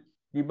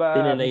 di ba,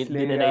 Miss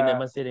Dinenay Leia,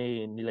 naman sila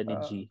nila ni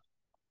G.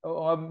 uh,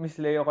 oo nga, Miss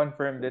Leia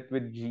confirmed it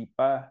with G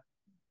pa.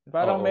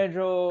 Parang Oo.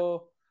 medyo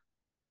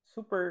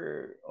super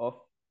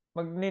off.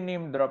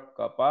 Mag-name drop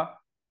ka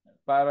pa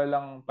para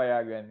lang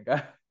payagan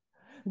ka.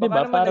 'Di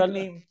ba?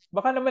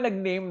 Baka naman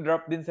nag-name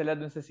drop din sila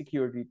dun sa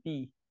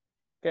security.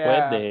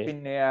 Kaya Pwede.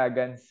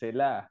 pinayagan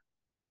sila.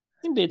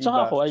 Hindi,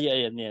 tsaka Diba? ako,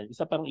 ayan, yan.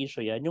 Isa pang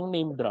issue yan, yung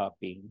name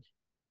dropping.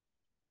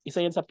 Isa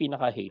yan sa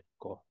pinaka-hate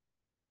ko.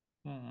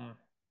 Mm-hmm.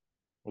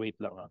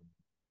 Wait lang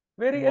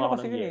Very Kumuha ano ako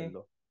kasi ng yun eh.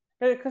 yelo.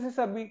 Kasi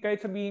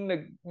kahit sabihin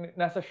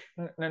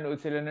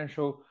nanood sila ng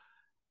show,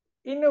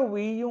 in a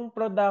way, yung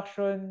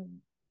production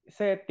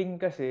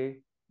setting kasi,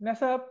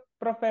 nasa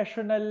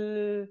professional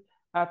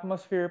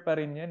atmosphere pa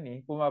rin yan eh,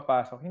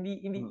 pumapasok.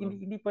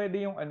 Mm-mm. Hindi pwede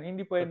yung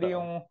hindi pwede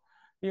Totoo.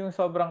 yung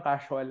sobrang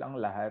casual ang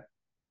lahat.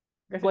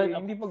 Kasi Well,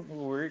 hindi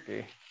mag-work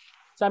eh.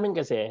 sa amin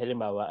kasi,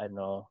 halimbawa,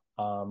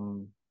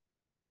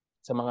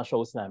 sa mga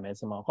shows namin,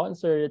 sa mga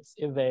concerts,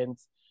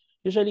 events,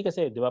 usually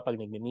kasi, di ba, pag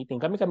nag-meeting,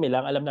 kami-kami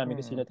lang, alam namin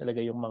kung Mm. sino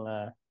talaga yung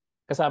mga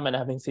kasama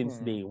namin since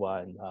Mm. day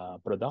one.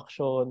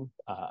 Production,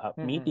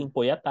 meeting, Mm.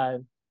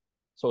 puyatan,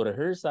 so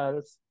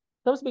rehearsals.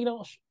 Tapos biglang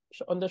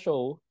on the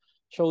show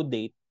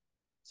date,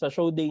 sa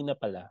show day na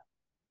pala,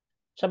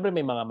 syempre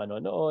may mga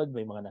manonood,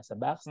 may mga nasa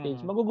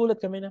backstage. Mm. Magugulat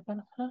kami na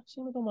parang,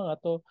 sino itong mga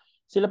to?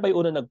 Sila pa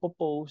yung una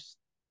nagpo-post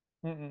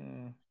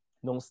Mm.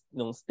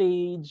 nung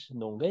stage,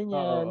 nung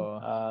ganyan.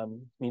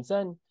 Oo.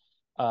 Minsan,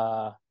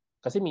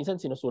 kasi minsan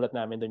sinusulat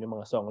namin doon yung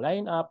mga song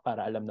lineup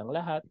para alam ng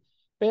lahat.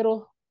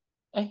 Pero,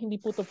 hindi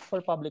po to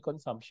for public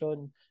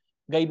consumption.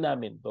 Guide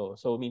namin to.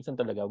 So, minsan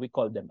talaga, we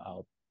call them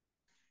out.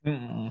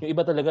 Mm. Yung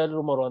iba talaga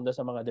rumoronda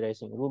sa mga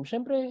dressing room.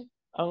 Syempre,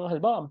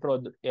 halimbawa, ang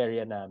prod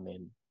area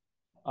namin,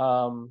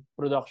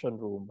 production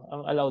room.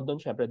 Ang allowed doon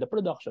syempre the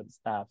production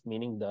staff,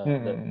 meaning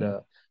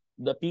Mm.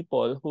 the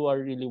people who are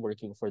really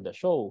working for the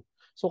show.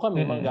 So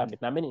kami, mga Mm. gamit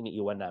namin,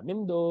 iniiwan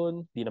namin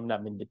doon, di naman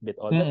namin bit-bit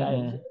all the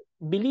time. Mm.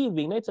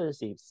 Believing na it's our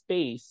safe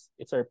space.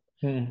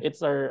 Mm.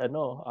 It's our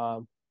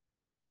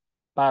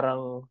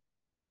parang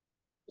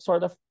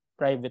sort of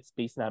private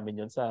space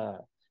namin yun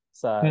sa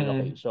Mm.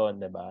 location,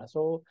 'di ba?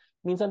 So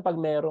minsan pag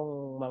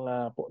merong mga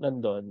po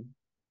nandun,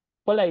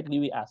 politely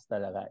we ask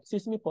talaga,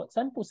 excuse me po,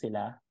 saan po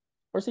sila?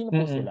 Or sino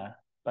po Mm. sila?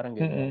 Parang Mm.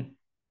 ganyan.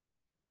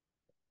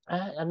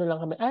 ano lang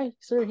kami, ay,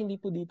 sir,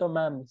 hindi po dito,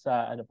 ma'am,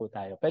 sa ano po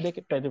tayo. Pwede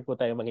po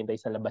tayo maghintay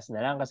sa labas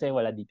na lang kasi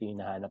wala dito yung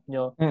hinahanap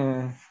nyo.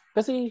 Mm.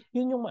 Kasi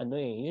yun yung ano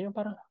eh, yun yung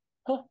parang,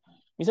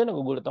 minsan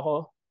nagugulat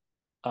ako,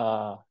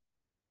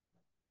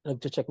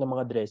 nagche-check ng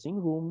mga dressing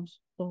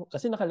rooms.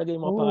 Kasi nakalagay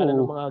yung mga pangalan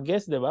ng Oo. mga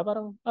guests, 'di ba?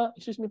 Parang,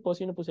 excuse me po,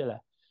 sino po sila?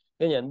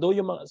 Ganyan.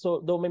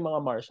 Though may mga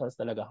marshals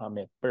talaga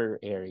kami per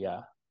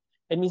area.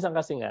 And minsan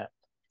kasi nga,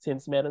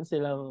 since meron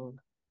silang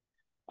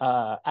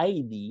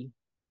ID,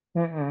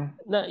 Mm.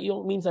 na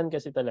yung minsan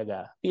kasi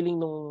talaga, feeling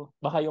nung,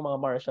 baka yung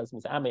mga marshals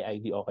minsan, may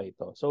ID, okay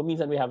ito. So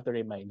minsan we have to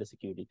remind the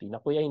security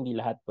na, kuya, hindi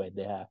lahat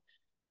pwede ha.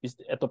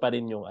 Ito pa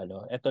rin yung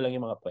ano, ito lang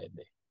yung mga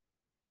pwede.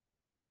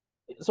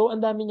 So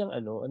ang dami niyang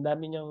ano, ang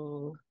dami niyang,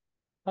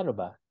 ano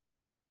ba?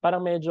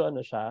 Parang medyo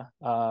ano siya,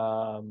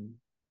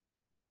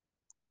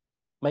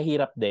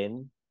 mahirap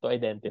din to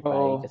identify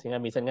Oo. kasi nga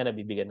minsan nga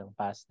nabibigyan ng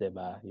pass, 'di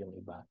ba, yung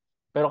iba.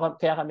 Pero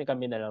kaya kami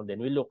na lang din.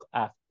 We look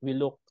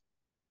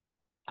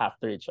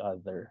after each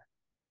other.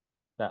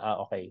 Na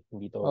okay,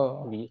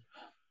 Oo.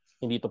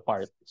 hindi to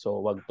part. So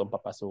wag tong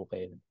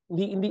papasukin.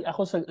 Hindi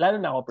ako lalo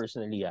na ako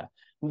personally,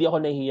 hindi ako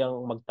nahihiyang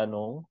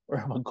magtanong or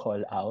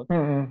mag-call out.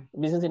 Mm.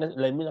 Minsan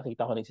alam mo,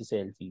 nakita ko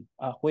nagsi-selfie.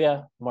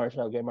 Kuya,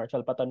 Marshall,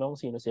 patanong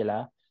sino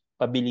sila.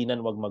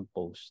 Pabilinan, wag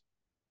mag-post.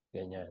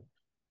 Ganyan.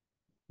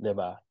 'Di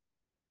ba?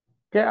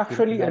 Kaya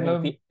actually,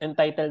 Daming ano,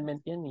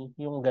 entitlement yan eh.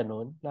 Yung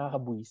ganun,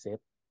 nakakabuisit.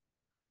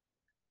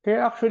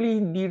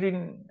 hindi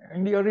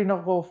rin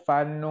ako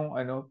fan nung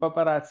ano,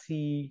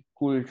 paparazzi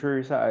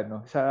culture sa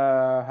ano, sa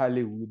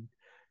Hollywood.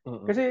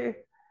 Mm-mm. Kasi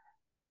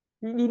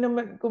hindi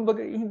naman,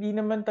 kumbaga, hindi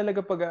naman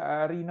talaga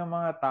pag-aari ng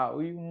mga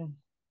tao yung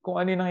kung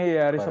ano yung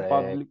nangyayari sa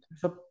Correct.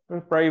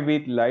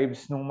 private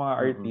lives ng mga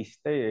Mm-mm.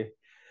 artista eh.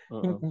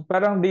 Mm-mm.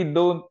 Parang they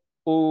don't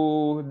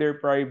owe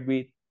their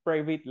private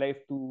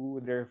life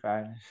to their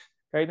fans.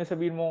 Kahit na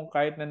sabihin mo,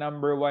 kahit na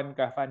number one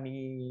ka fan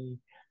ni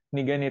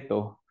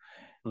ganito,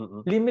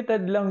 Mm-mm.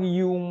 limited lang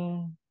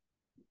yung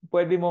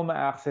pwede mo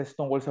ma-access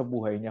tungkol sa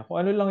buhay niya. Kung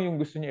ano lang yung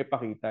gusto niya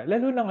ipakita.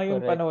 Lalo na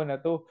ngayong Correct. panahon na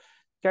to,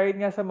 kahit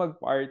nga sa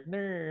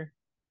mag-partner,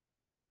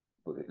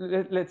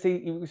 let's say,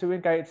 ibig sabihin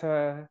kahit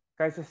sa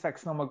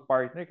sex ng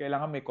mag-partner,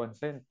 kailangan may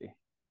consent eh.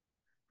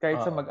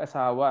 Kahit sa Oo.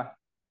 mag-asawa.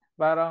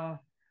 Parang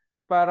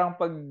parang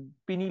pag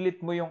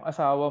pinilit mo yung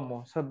asawa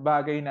mo sa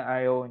bagay na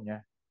ayaw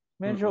niya,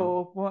 Mm-mm.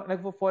 medyo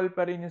nagfo-fall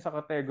pa rin yun sa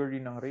category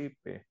ng rape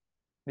eh.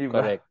 Di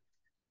ba? Correct.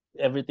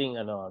 Everything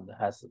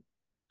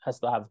has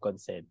to have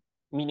consent.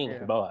 Meaning,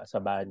 Yeah. halimbawa, sa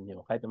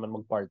banyo, kahit naman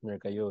mag-partner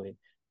kayo eh,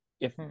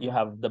 if you Mm-mm.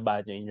 have the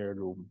banyo in your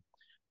room,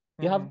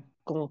 you have,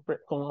 Mm-mm.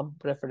 kung ang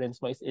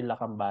preference mo is ilak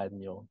ang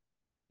banyo,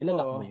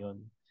 ilalak mo Oo. yun.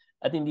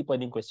 At hindi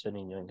pwedeng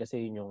questionin yun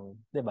kasi yun yung,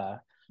 di ba,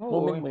 Oo.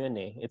 moment mo yun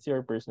eh. It's your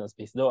personal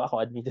space. Though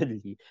ako,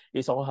 admittedly, yung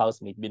isa kong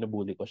housemate,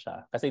 binubuli ko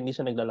siya kasi hindi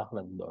siya naglalak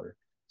ng door.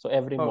 So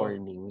every Oo.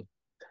 morning,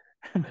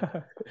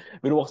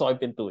 binubuksan ko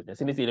yung pinto niya.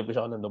 Sinisilip ko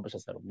siya kung nandun pa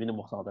siya sa room.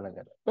 Binubuksan ko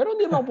talaga gano'n. Pero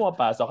hindi naman ako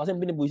pumapasok kasi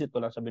binibuisit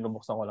ko lang siya,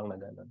 binubuksan ko lang na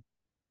gano'n.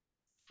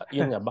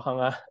 Yun nga, baka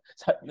nga,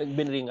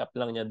 nag-ring up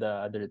lang niya the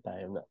other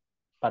time.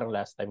 Parang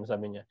last time,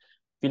 sabi niya,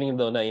 feeling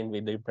daw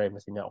na-invade yung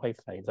privacy niya. Okay,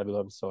 fine. Sabi ko,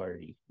 I'm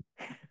sorry.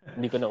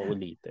 Hindi ko na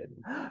uulitin.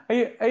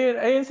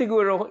 Ayun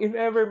siguro, if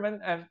ever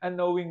man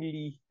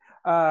unknowingly,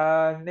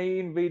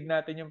 na-invade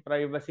natin yung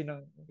privacy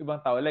ng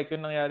ibang tao, like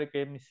yung nangyari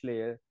kay Miss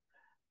Leia,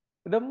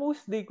 the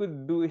most they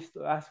could do is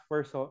to ask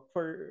for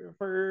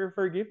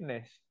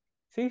forgiveness.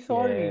 Say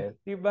sorry, Yes.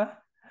 'di ba?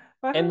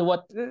 And Parang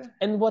what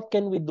and what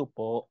can we do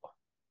po?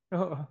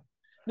 oo.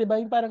 'Di ba?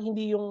 Yung parang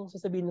hindi yung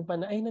sasabihin pa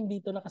na, ay,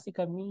 nandito na kasi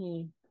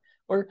kami.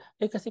 Or,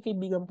 kasi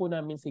kaibigan po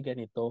namin si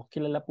ganito.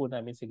 Kilala po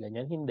namin si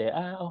ganyan. Hindi.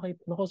 Okay.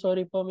 Naku,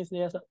 sorry po, Miss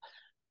Lea.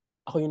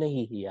 Ako yung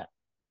nahihiya.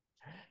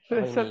 Ako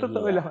yung Sa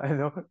totoo nahihiya. lang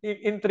ano,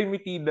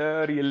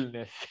 intrimitida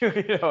realness yung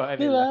ginawa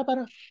 'Di ba? nila.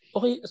 Parang,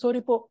 okay,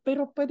 sorry po.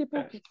 Pero pwede po,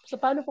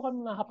 paano po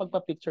kami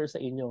makakapagpa-picture sa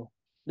inyo?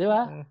 'Di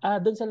ba?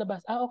 Mm. Doon sa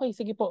labas. Okay,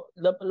 sige po.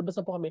 Labas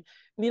na po kami.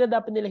 Hindi na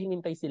dapat nila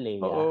hinintay si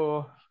Leia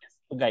Oo.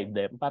 to guide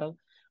them. Parang,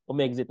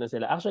 umexit na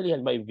sila. Actually,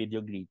 yan ba yung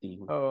video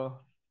greeting? Oo.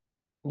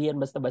 Hindi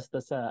yan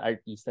basta-basta sa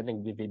artista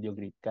nag-video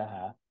greet ka,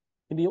 ha?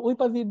 Hindi yung, uy,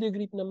 pa-video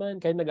greet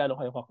naman, kahit na gaano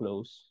kayo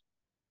ka-close.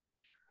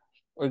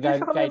 Or Ay,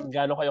 saka may kahit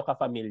gaano kayo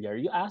ka-familiar.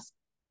 You ask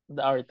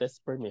the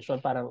artist permission.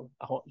 Parang,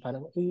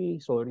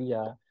 sorry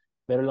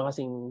Meron lang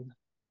kasing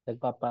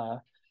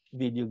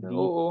nagpapa-video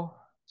greet. oo.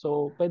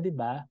 So, pwede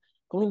ba?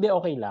 Kung hindi,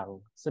 okay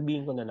lang.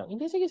 Sabihin ko na lang.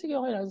 Hindi, sige, sige,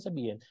 okay lang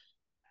sabihin.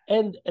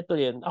 And ito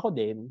rin, ako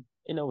din,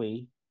 in a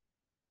way,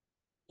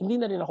 hindi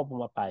na rin ako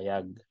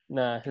pumapayag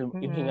na yung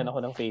hingan Mm. ako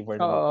ng favor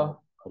na Oo.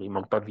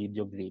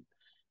 magpa-video greet.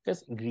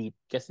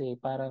 Kasi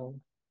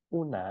parang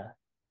una,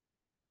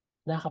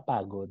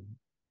 nakakapagod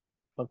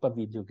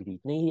magpa-video greet.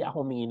 Nahihiya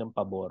ako humingi ng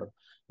pabor.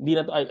 Hindi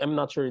na to, I'm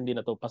not sure, hindi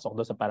na to pasok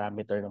doon sa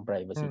parameter ng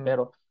privacy. Mm.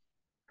 Pero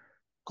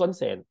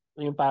consent,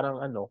 yung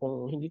parang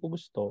kung hindi ko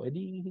gusto,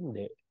 edi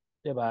hindi.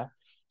 'Di ba?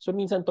 So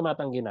minsan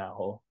tumatanggi na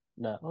ako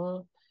na,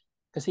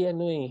 kasi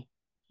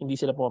hindi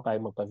sila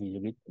pumapayag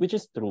magpa-video greet, which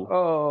is true.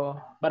 Oo.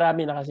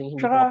 Marami na kasing hindi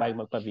Tsaka pumapayag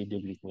magpa-video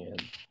greet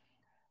ngayon.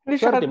 hindi,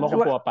 tsaka Swerte mo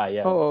kung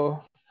pumapayag. oo.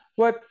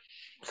 what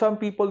some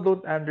people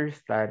don't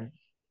understand,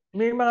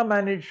 may mga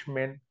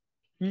management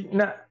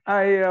na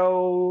ayaw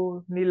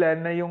nila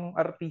na yung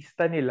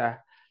artista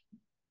nila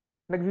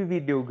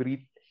nagvi-video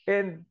greet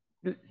and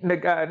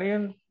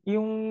nag-ano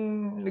yung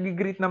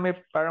nag-greet na may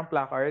parang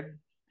placard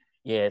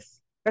Yes.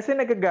 kasi Yes,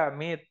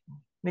 nagagamit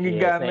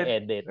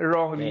na-edit.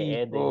 wrongly.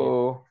 Na-edit.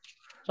 Oh.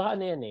 Tsaka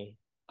ano yan eh,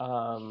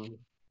 um,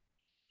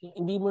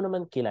 hindi mo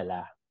naman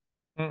kilala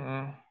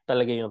Mm.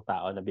 talaga yung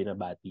tao na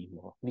binabati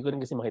mo. Hindi ko rin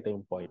kasi makita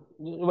yung point.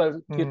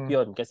 Well, cute Mm.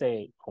 yun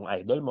kasi kung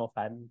idol mo,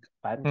 fan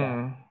ka,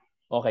 Mm.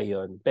 okay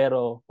yun.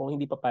 Pero kung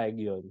hindi papayag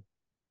yun,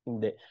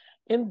 hindi.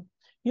 And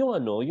yung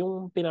ano,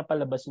 yung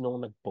pinapalabas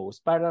nung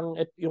nag-post, parang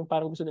yung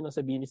parang gusto nilang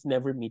sabihin is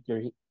never meet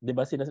your, 'di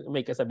ba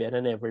may kasabihan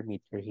na never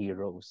meet your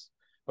heroes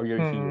or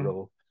your Mm.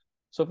 hero.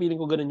 So feeling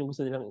ko ganun yung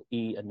gusto nilang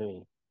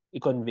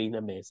i-convey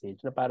na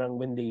message na parang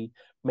when they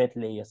met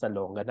Leia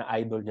Salonga na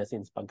idol niya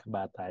since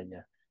pagkabata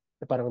niya.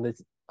 Na parang this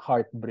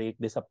heartbreak,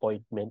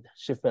 disappointment,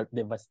 she felt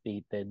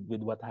devastated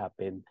with what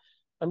happened.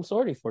 I'm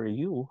sorry for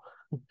you.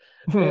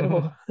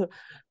 Pero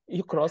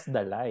you crossed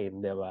the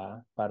line, 'di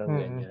ba? Parang Mm.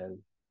 ganyan.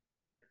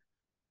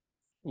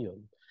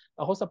 Yun.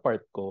 Ako sa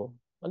part ko,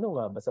 ano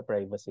nga ba sa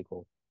privacy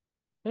ko?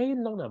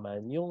 Yun lang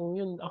naman. Yun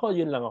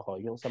lang ako.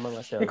 Yung sa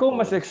mga Ikaw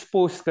mas cellphones.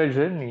 exposed ka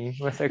dyan eh.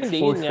 Mas Hindi,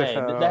 yun exposed nga ka eh.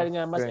 sa Dahil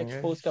nga mas ganyan.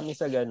 exposed kami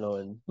sa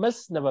ganun,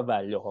 mas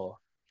nabavalue ko.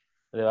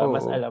 Di ba?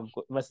 Mas Oo. alam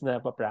ko, mas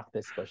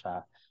napapractice ko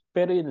siya.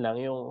 Pero yun lang,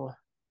 yung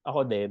ako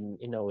din,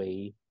 in a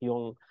way,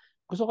 yung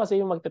gusto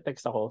kasi yung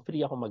magte-text ako,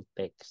 free ako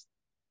mag-text.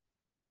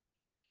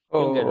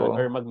 Yung ganun,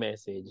 or Oo.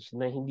 mag-message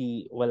na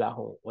hindi,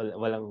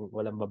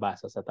 walang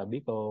babasa sa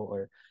tabi ko,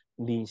 or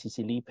hindi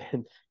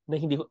sisilipin, na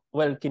hindi ko,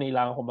 well,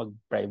 kinailangan ko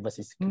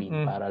mag-privacy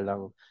screen Mm.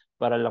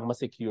 para lang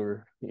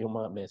ma-secure yung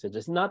mga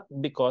messages. Not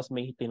because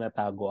may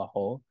tinatago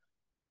ako,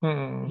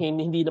 Mm.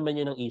 hindi naman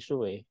yun ang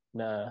issue eh,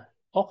 na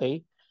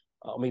okay,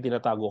 may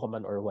tinatago ka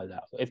man or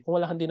wala. If kung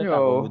wala kang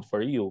tinatago, Oo. good for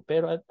you.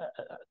 Pero at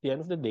the end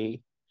of the day,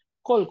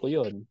 call ko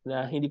yun,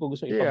 na hindi ko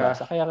gusto Yeah.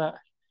 ipabasa.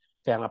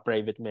 Kaya nga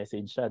private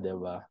message siya, di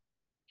ba?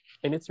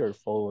 And it's your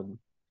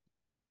phone.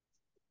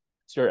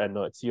 It's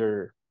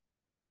your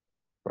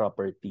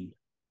property.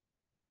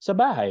 Sa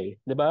bahay,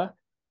 'di ba?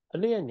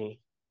 Ano 'yan eh?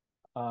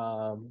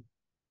 Um,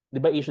 'Di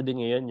ba issue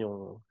din ngayon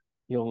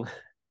yung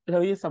alam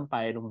mo yung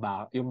sampayan yung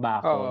Oo.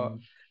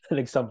 bakod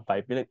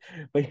nagsampay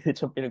mainit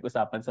yung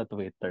pinag-usapan sa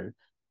Twitter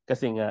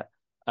kasi nga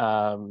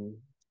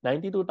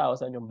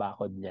 92,000 yung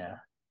bakod niya.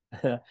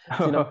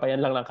 Sinampayan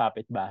lang ng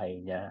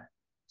kapitbahay niya.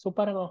 So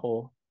parang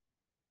ako,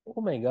 oh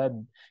my God.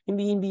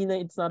 Hindi na,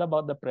 it's not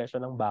about the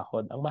presyo ng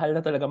bakod. Ang mahal na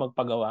talaga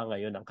magpagawa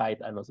ngayon ng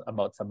kahit ano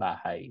about sa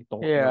bahay,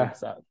 tungkol Yeah.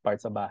 sa part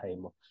sa bahay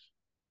mo.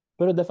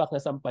 Pero the fact na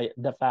It's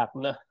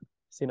not,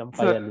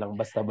 sinampayan lang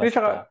hindi,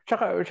 basta-basta,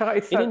 tsaka it's not,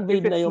 if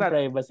in-invade na it's yung not,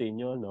 privacy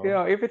nyo, you know,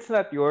 no? if it's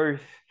not yours,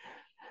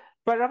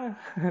 parang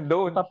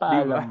don't, di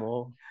Ipapaalam ba?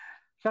 mo.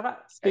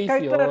 Tsaka,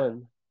 Space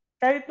yon.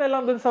 kahit na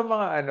lang dun sa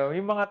mga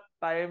yung mga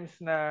times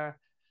na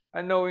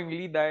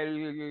unknowingly dahil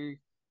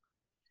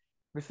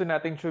gusto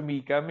nating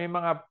chumika, may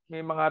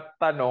mga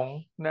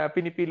tanong na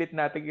pinipilit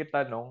nating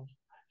itanong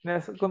na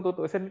kung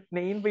tutuusin,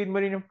 na-invade mo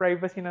rin yung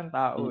privacy ng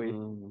tao eh.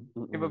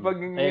 Mm-mm, Diba mm-mm. pag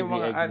I yung agree,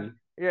 mga I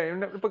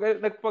agree. pag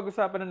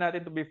nagpag-usapan na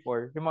natin to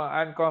before, yung mga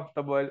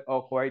uncomfortable,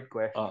 awkward Oo,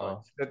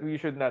 questions that we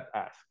should not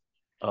ask.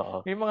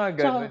 oo. May mga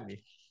ganun Tsaka, eh.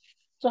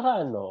 tsaka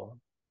ano,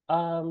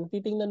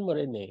 titingnan mo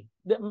rin eh.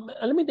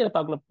 Alam mo yung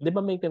tinatawag na, di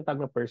ba may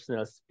tinatawag na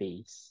personal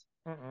space?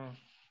 Mm-mm.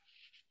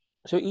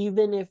 So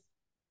even if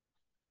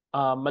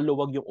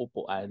maluwag yung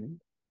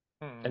upuan,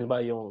 ano Mm-mm.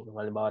 ba yung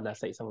halimbawa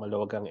nasa isang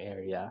maluwagang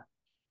area,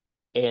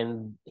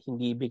 and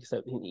hindi ibig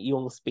sa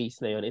yung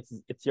space na yun,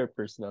 it's your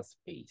personal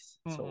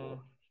space. Mm-mm. So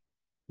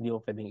hindi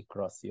mo pwedeng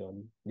i-cross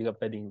yun. Hindi ka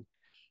pwedeng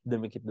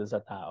dumikit doon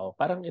sa tao.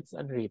 Parang it's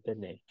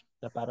unwritten eh.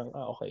 Na parang,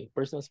 okay,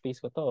 personal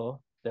space ko to, oh.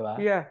 Di ba?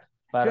 Yeah.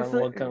 Just Parang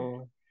like, wag kang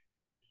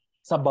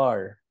sa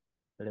bar.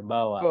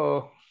 Halimbawa,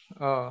 oh,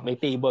 oh, may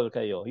table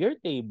kayo. Your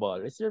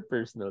table is your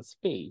personal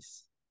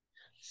space.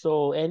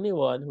 So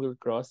anyone who will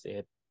cross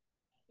it,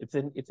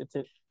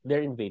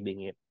 they're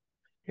invading it.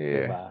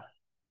 Di yeah. ba?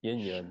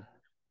 Yun.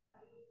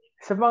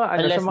 Sa mga sa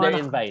Unless mga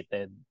they're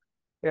invited.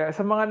 yeah,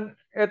 sa mga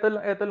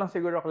ito lang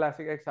siguro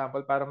classic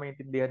example para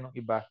maintindihan ng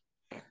iba.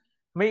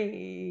 May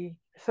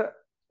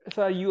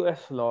sa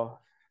US law,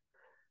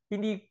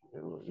 hindi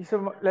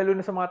lalo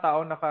na sa mga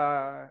tao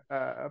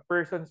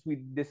persons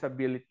with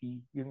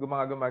disability, yung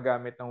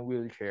gumagamit ng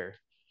wheelchair.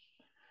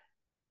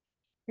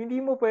 Hindi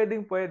mo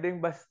pwedeng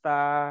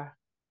basta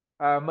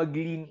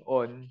mag-lean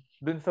on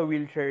dun sa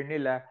wheelchair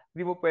nila.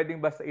 Hindi mo pwedeng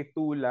basta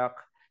itulak.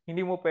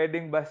 Hindi mo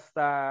pwedeng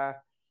basta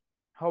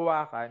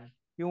hawakan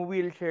yung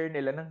wheelchair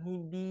nila nang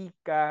hindi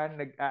ka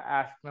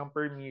nag-a-ask ng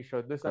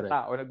permission dun sa Correct.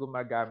 tao na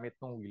gumagamit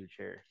ng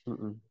wheelchair.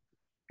 Mm-mm.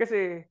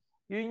 Kasi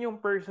yun yung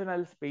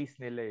personal space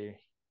nila eh.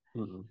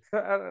 Mm-mm.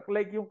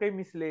 Like yung kay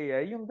Miss Leia,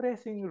 yung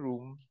dressing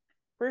room,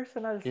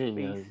 personal Yun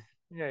space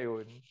yan. niya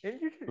yun. And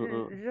you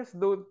Mm-mm. just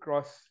don't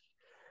cross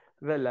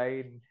the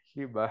line,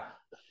 di ba?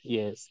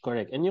 Yes,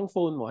 correct. And yung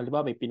phone mo,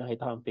 halimbawa may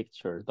pinakita kang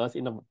picture, tapos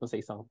inabot mo sa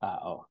isang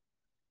tao.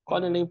 kung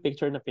ano na yung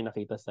picture na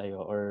pinakita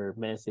sa'yo or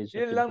message na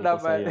Yun lang pinakita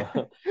dapat. sa'yo.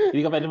 Hindi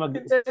ka pwede Yung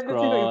tendency ng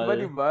iba, di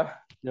mag-scroll. ba?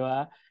 Di ba?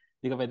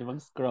 Hindi ka pwede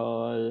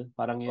mag-scroll.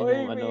 Parang yun yung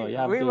Oy, ano, you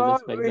have to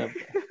respect the...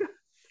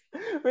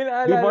 may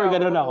Before naalala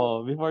ganun ako.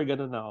 ko. Before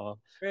ganun ako.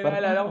 May Parang,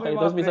 naalala ko, okay. may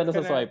Tapos mga minsan friends ka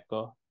nasa na. swipe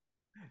ko.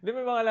 Di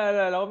may mga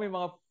naalala ko,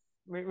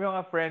 may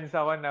mga friends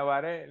ako na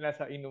wari,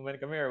 nasa inuman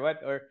kami or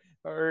what, or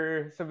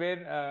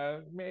sabihin,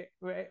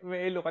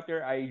 may look at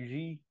your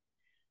IG.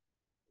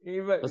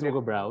 Iba, Tapos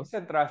mag-browse.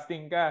 minsan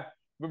trusting ka.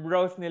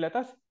 Browse nila,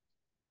 tapos,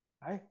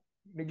 ay,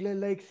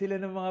 nagla-like sila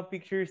ng mga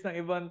pictures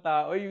ng ibang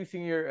tao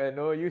using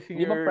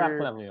Hindi ba prank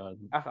your lang yun?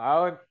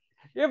 account.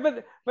 Yeah,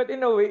 but in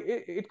a way,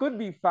 it could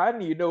be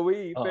funny in a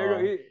way, Oo. pero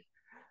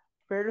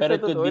Pero sa it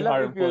could totoo be lang,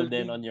 harmful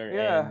din on your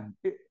yeah, end.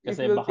 if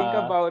Kasi you'll think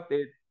baka, about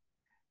it,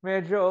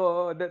 medyo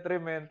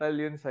detrimental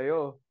yun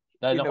sa'yo,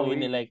 lalo in na a kung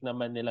yung way. nilike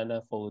naman nila na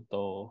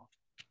photo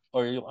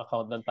or yung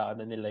account ng tao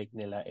na nilike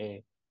nila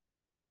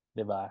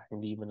 'di ba?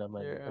 Hindi mo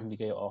naman Yeah. hindi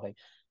kayo okay.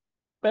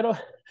 Pero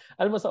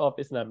alam mo sa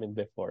office namin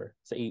before,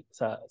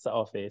 sa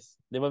office,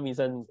 'di ba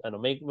minsan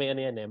may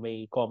ano yan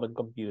may common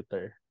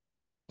computer.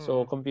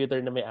 So Mm-mm. computer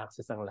na may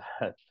access ang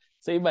lahat.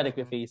 So iba Mm-mm.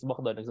 nagfe-Facebook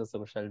doon,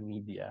 nagso-social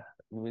media.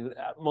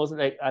 Most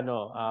like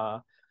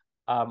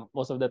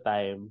most of the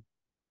time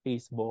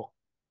Facebook.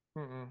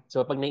 Mm-mm.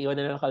 So pag naiwan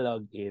na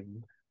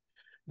naka-login,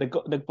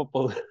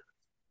 nagpo-post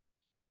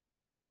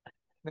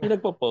yung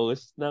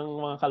nagpo-post ng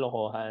mga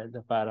kalokohan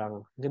na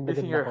parang Using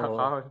ganda-ganda your ko.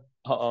 account.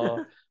 Oo.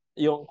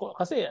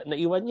 Kasi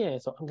naiwan niya eh.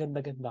 So, ang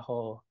ganda-ganda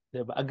ko.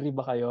 'Di ba? Agree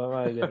ba kayo?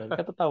 Mga ganun.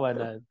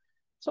 Katatawanan.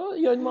 So,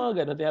 yun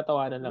mga ganun.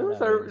 Tinatawanan lang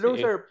namin.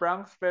 Those are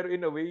pranks, pero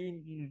in a way,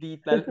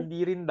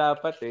 hindi rin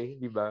dapat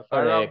di ba? Correct,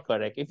 Parang,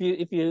 correct. If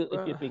you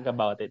uh, think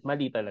about it,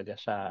 mali talaga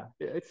siya.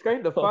 it's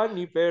kind of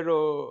funny,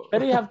 pero,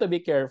 Pero you have to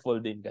be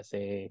careful din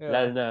kasi.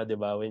 Lalo yeah. na, 'di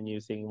ba, when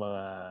using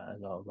mga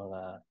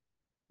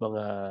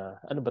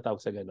ano ba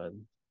tawag sa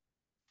ganun?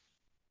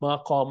 Mga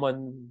common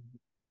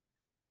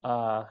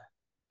uh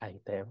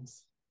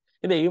items.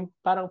 Hindi, yung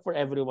parang for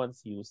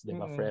everyone's use, di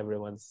ba? For Mm-mm.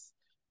 everyone's,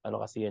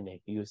 ano kasi yun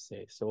use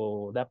eh.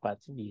 So,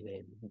 dapat hindi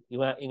rin.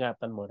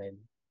 Ingatan mo rin.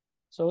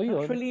 So, yun.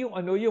 Actually,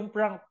 yung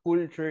prank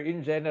culture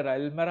in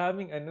general,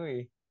 maraming,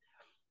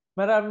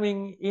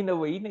 in a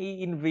way,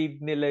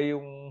 nai-invade nila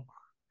yung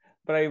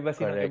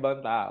privacy ng Correct. ibang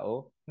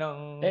tao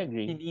nang I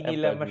agree. hindi I have to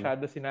nila agree.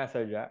 masyado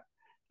sinasadya.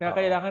 Na Oo.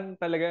 kailangan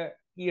talaga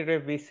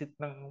i-revisit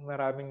ng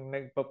maraming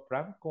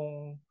nagpa-prank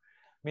kung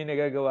may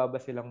nagagawa ba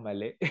silang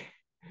mali.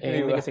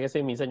 Di Hindi ba?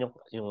 kasi minsan yung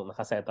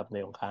nakasetup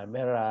na yung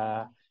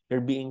camera,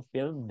 you're being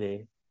filmed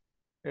eh.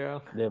 Yeah.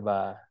 Di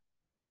ba?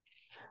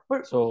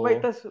 Or So,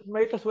 might as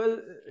well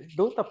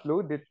don't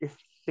upload it if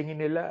tingin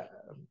nila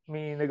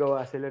may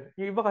nagawa sila.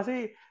 Yung iba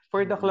kasi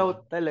for the mm,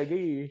 clout talaga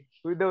eh.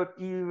 Without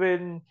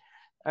even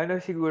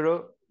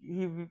siguro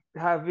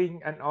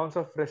having an ounce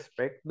of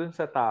respect dun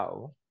sa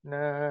tao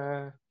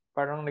na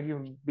parang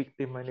naging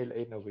biktima nila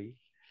in a way.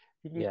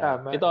 Hindi yeah.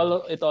 tama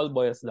It all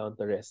boils down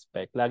to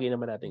respect. Lagi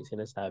naman nating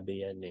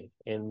sinasabi yan eh.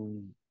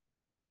 And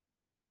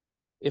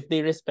if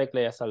they respect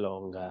Lea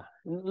Salonga,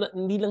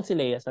 hindi lang si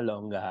Lea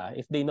Salonga ha,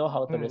 if they know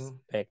how to Mm.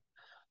 respect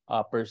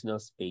personal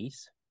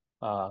space,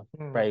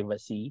 Mm.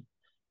 privacy,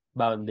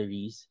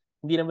 boundaries,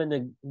 hindi naman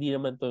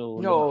to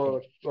lumaki. No,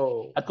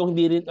 oh. At kung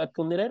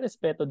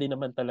nirerespeto din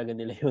naman talaga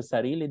nila yung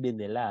sarili din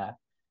nila,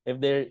 if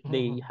they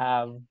Mm.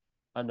 have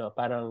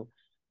parang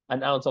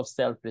an ounce of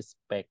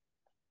self-respect,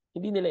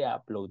 hindi nila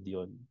i-upload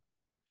yun.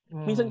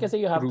 Minsan Mm. kasi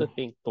you have to True.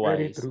 think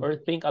Very twice true. or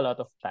think a lot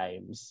of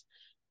times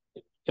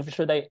if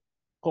should I,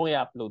 kung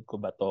i-upload ko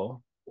ba to,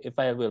 if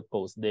I will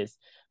post this.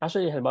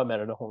 Actually, halimbawa,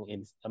 meron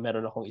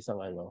akong isang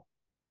uh,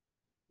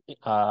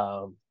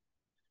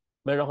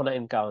 meron akong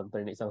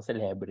na-encounter na isang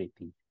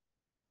celebrity.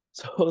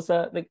 So,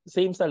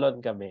 same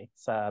salon kami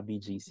sa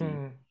BGC.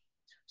 Mm.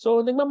 So,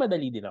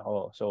 nagmamadali din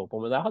ako. So,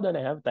 pumunta ako doon,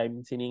 I have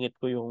time, siningit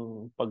ko yung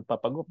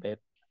pagpapagupit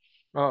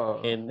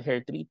Oo. and hair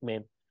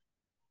treatment.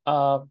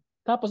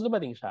 Tapos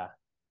dumating siya.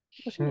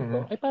 Tapos siningit ko,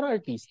 Mm. ay parang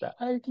artista.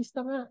 Artista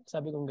nga,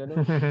 sabi kong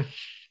ganun.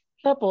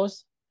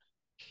 Tapos,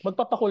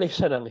 magpapakulay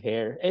siya ng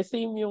hair.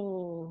 Same yung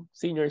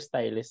senior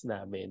stylist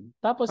namin.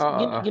 Tapos,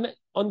 Oo.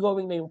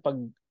 ongoing na yung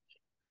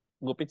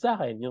paggupit sa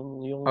akin,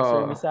 yung Oo.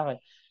 service sa akin.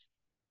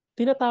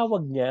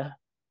 Tinatawag niya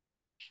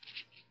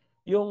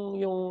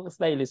yung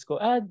stylist ko,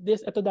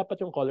 ito dapat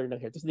yung color ng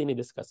hair. Tapos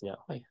dinidiscuss niya.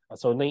 Okay.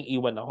 So,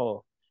 naiiwan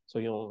ako.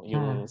 So, yung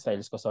Mm.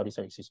 stylist ko, sorry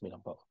sir, excuse me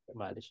lang po.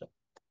 Maalis siya.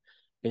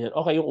 Ganyan.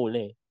 Okay yung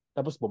uli.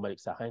 Tapos bumalik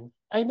sa akin.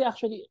 Ay, hindi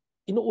actually,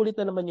 inuulit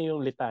na naman niya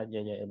yung litanya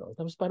niya.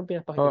 Tapos parang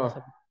pinapakita Oo. niya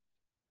sa.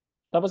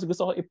 Tapos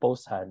gusto ko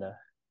i-post sana.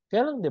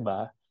 Kaya lang, 'di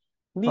ba?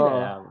 Hindi na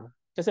Oo. lang.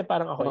 Kasi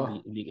parang ako Oo.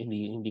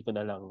 hindi ko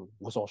na lang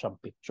gusto ko siyang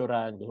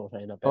picturean, gusto ko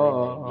siya pero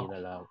hindi Oo. na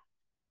lang.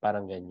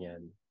 Parang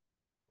ganyan.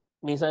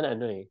 Minsan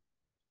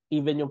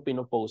even yung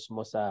pinopost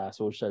mo sa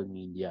social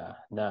media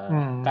na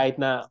Mm. kahit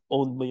na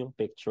own mo yung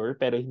picture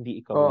pero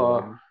hindi ikaw Oo.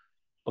 yun,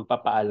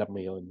 pagpapaalam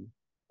mo yun.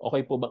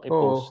 Okay po bang Oo.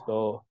 i-post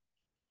to?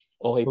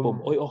 Okay po, Um,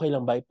 okay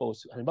lang ba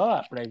i-post?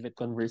 Halimbawa, private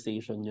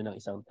conversation yun ng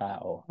isang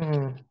tao.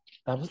 mm.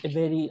 Tapos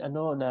very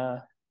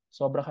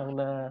Sobra kang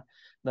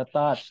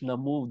na-touch,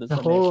 na-move doon sa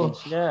Ako,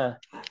 message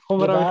niya. kung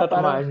 'Di marami ba? Parang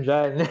tatamaan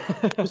dyan.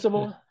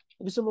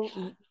 gusto mong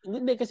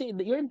hindi kasi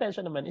your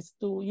intention naman is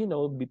to,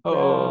 be Oo.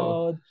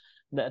 proud,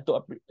 na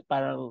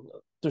parang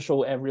to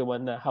show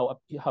everyone na how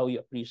you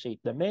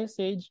appreciate the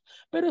message.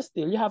 Pero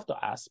still, you have to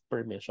ask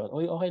permission.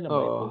 Oy, okay lang ba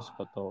Oo. i-post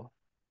ko to?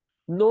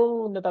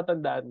 Nung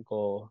natatandaan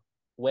ko,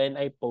 when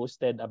I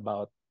posted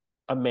about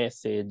a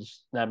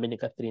message namin ni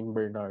Catherine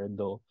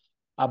Bernardo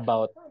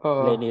about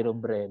Oo. Lenny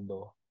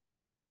Robredo,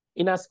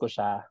 inas ko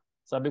siya.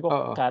 Sabi ko,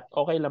 Oo. Kat,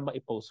 okay lang ba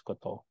i-post ko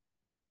to?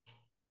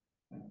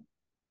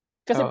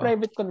 Kasi Oo.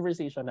 private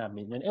conversation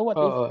namin yun. What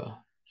if Oo.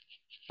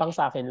 pang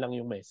sa akin lang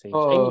yung message? I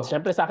mean, Oo.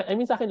 syempre sa akin,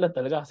 sa akin lang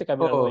talaga kasi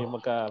kami lang Oo. naman yung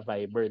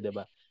magka-Viber, di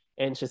ba?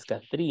 And she's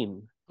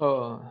Catherine.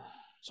 Oo.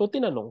 So,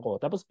 tinanong ko,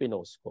 tapos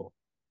pinost ko.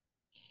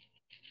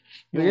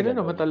 Yung Ganyan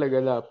naman ganon. talaga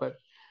dapat.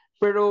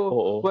 Pero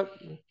Oo.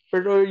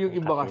 pero yung Ang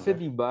iba kasi, kakaiba.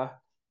 'di ba?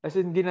 As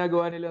in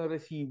ginagawa nilang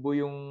resibo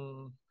yung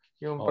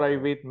Oo.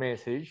 private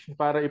message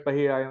para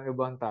ipahiya yung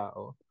ibang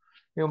tao.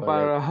 Yung Correct.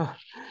 para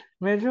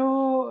medyo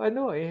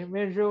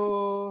medyo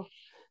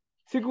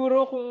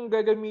siguro kung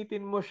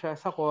gagamitin mo siya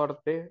sa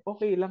korte,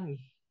 okay lang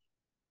eh.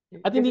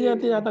 At hindi Kasi nga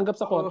tinatanggap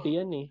sa oo, korte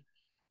yan eh.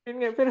 yun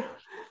nga,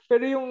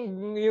 pero yung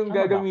Tama ba ako?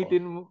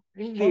 gagamitin mo, Tama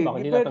ba hindi, ako? di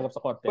Hindi pwede, natanggap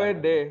sa korte ang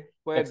pwede,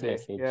 text pwede,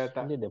 message. yata,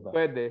 Hindi, di ba?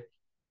 pwede.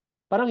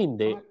 Parang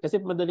hindi. Bakit? Kasi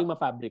madaling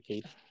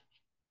ma-fabricate.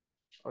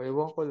 O,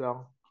 ewan ko lang.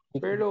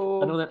 Pero,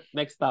 Ano na,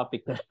 next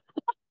topic na.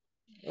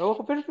 ewan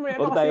ko, pero may ano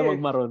Huwag kasi tayo eh,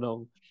 magmarunong.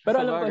 Pero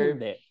sa alam ko bagay.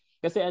 hindi.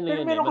 Kasi ano Pero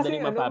yun eh,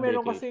 madaling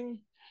ma-fabricate.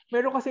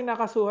 meron kasing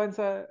nakasuhan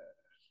sa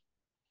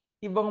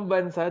ibang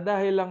bansa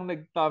dahil lang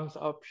nag-thumbs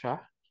up siya.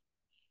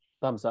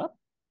 Thumbs up?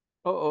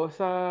 Oo,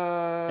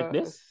 Like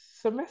this?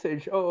 sa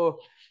message, oo.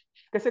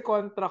 Kasi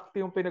contract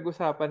yung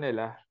pinag-usapan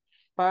nila.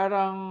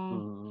 Parang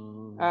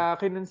Hmm.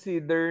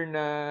 kinonsider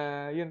na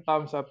yung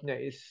thumbs up niya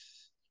is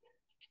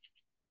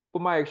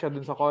pumayag siya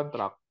dun sa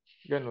contract.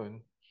 Ganun.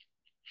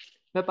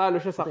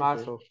 Natalo siya sa Okay, sir.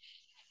 kaso.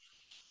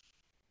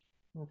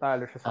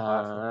 Natalo siya sa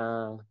kaso.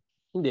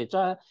 Hindi.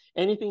 Tsaka,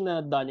 anything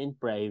na done in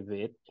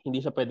private, hindi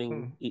siya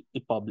pwedeng Hmm.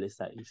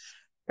 i-publicize.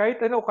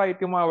 Kahit yung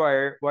mga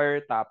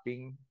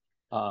wiretapping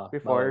Bawal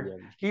before,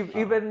 yun.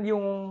 even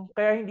yung,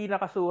 kaya hindi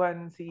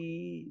nakasuhan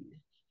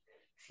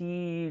si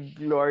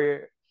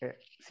Gloria,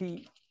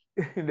 si,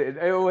 hindi,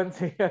 I won't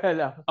say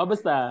lang.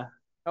 Basta,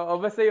 Oo,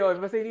 basta yun,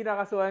 basta hindi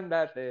nakasuhan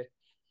dati.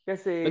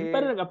 Kasi,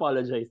 pero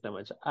nag-apologize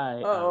naman siya. I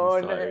am oo,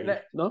 sorry.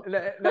 No?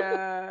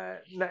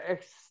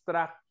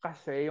 na-extract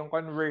kasi yung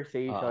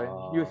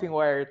conversation using Oo.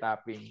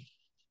 wiretapping,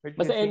 which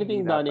Basta is hindi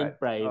anything done in dapat.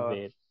 Oo.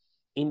 private,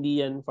 hindi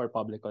yan for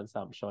public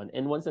consumption.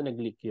 And once na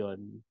nag-leak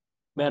yun,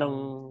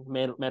 Mm.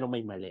 merong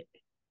may mali.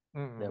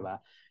 Mm. 'Di ba?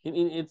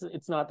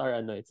 It's not our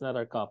it's not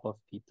our cup of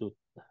tea to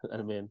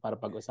ano mo yun, para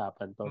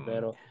pag-usapan to. Mm.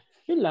 Pero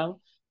yun lang.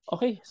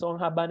 Okay, so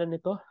ang haba na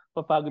nito.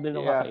 Papagod din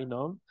ako Yeah.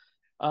 kakainom.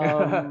 Um,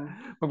 ang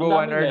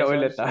Magwa 1 daming hour na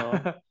ulit lessons, no?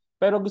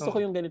 Pero gusto ko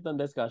Mm. yung ganitong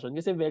discussion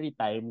kasi very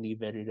timely,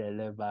 very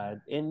relevant.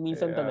 And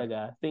minsan Yeah. talaga,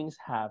 things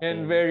And happen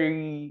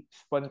very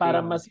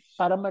spontaneous.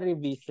 para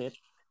ma-revisit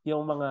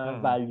yung mga Mm.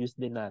 values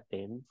din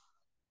natin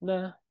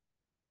na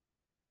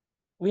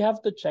we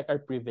have to check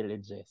our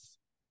privileges.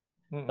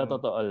 Sa Mm.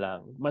 totoo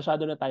lang,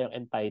 masyado na tayong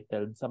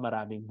entitled sa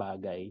maraming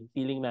bagay.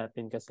 Feeling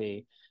natin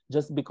kasi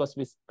just because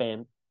we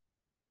spent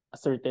a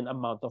certain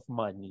amount of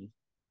money,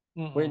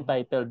 we're Mm.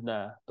 entitled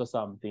na to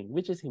something,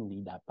 which is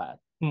hindi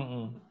dapat.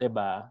 Mm. 'Di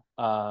ba?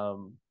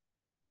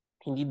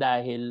 Hindi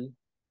dahil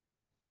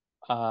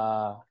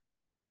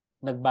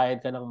nagbayad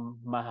ka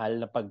ng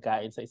mahal na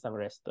pagkain sa isang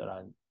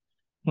restaurant,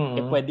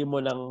 Mm. pwede mo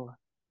lang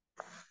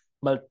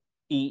mal-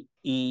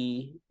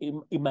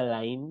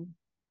 i-malign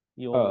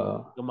yung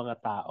mga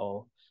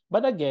tao.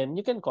 But again,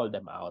 you can call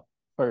them out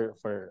for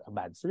a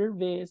bad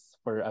service,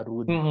 for a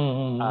rude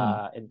Mm.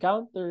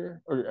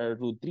 encounter or a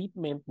rude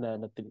treatment na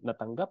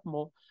natanggap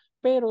mo,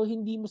 pero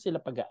hindi mo sila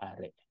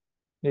pag-aari.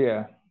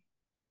 Yeah.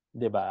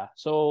 'Di ba?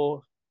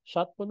 So,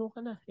 shot puno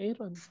ka na,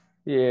 Aaron.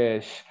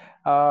 Yes.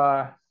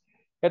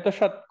 Ito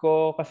shot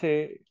ko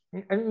kasi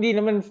hindi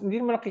naman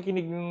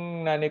nakikinig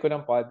ng nanay ko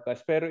ng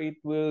podcast, pero it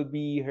will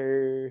be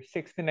her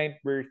 69th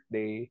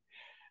birthday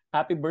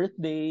Happy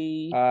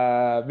birthday!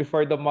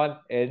 before the month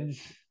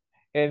ends.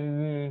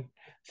 And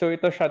so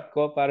ito shot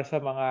ko para sa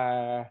mga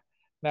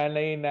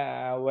nanay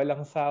na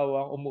walang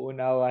sawang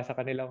umuunawa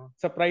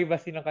sa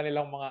privacy ng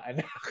kanilang mga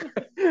anak.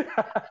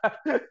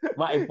 Kasi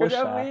Maipush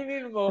siya.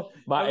 aminin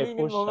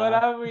Maipush mo,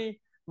 siya.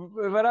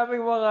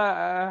 maraming mga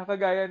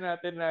kagaya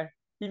natin na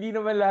hindi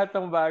naman lahat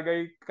ng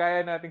bagay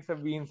kaya nating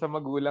sabihin sa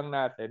magulang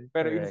natin.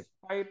 Pero in Correct.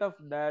 spite of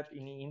that,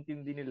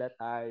 iniintindi nila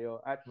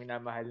tayo at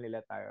minamahal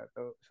nila tayo.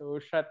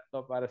 So shot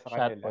to para sa Shot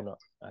kanila. puno.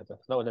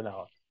 Ito, nauna na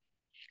ako.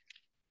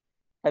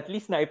 At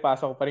least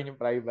naipasok pa rin yung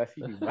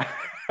privacy, di ba?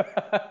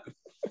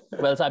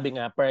 Well, sabi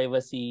nga,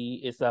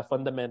 privacy is a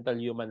fundamental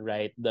human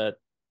right that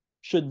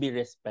should be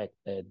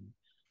respected.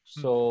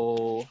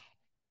 So,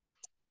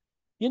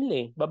 yun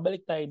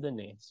babalik tayo dun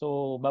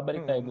So,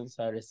 babalik tayo Mm. dun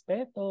sa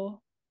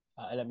respeto.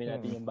 Alamin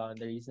natin Mm. yung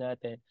boundaries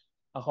natin.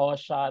 Ako,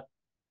 shot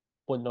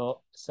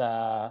puno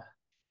sa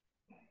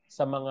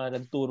sa mga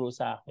nagturo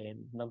sa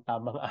akin ng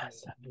tamang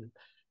asal.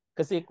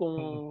 Kasi kung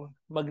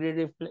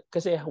magre-reflect,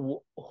 kasi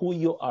who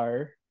you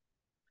are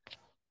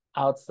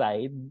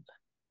outside,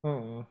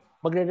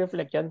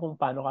 magre-reflect yan kung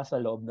paano ka sa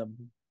loob ng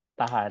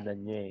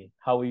tahanan niyo eh.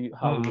 How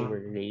you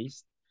were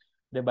raised.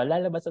 'Di ba?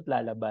 Lalabas at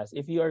lalabas.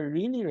 If you are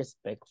really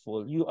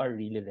respectful, you are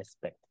really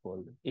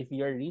respectful. If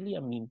you are really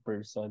a mean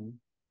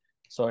person,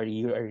 sorry,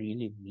 you are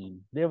really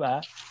mean. 'Di ba?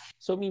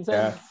 So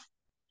minsan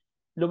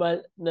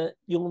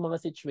yung mga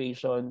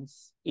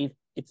situations, if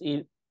it's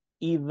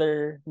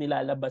either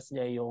nilalabas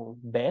niya yung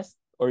best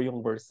or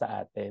yung worst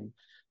sa atin.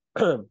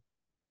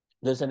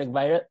 Doon sa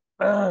nag-viral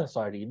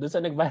doon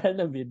sa nag-viral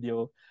na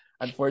video,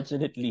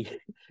 unfortunately,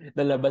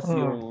 nalabas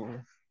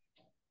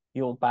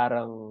yung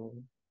parang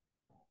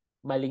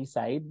maling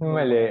side ng mga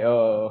Mali,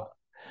 oo.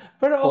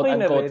 Pero okay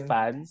na quote-unquote rin.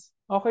 fans.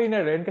 Okay na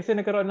rin kasi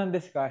nagkaroon ng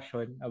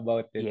discussion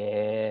about it.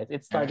 Yes,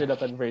 it started a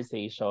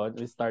conversation.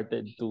 We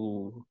started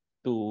to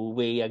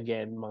weigh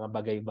again mga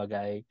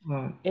bagay-bagay.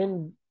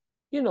 And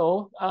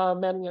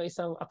meron nga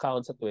isang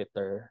account sa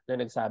Twitter na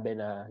nagsabi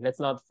na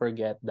let's not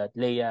forget that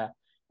Leia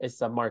is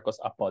a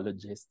Marcos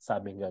apologist,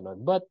 sabi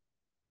ganon. But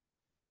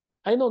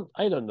I don't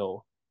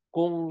know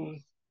kung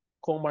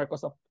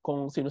Marcos,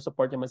 kung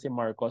sinusupport niya man si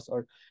Marcos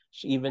or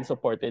she even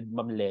supported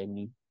Ma'am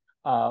Lenny,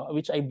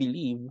 which I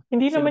believe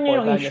Hindi naman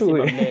yun ang sinuportahan niya si issue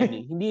Ma'am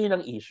Lenny. Hindi yun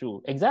ang issue.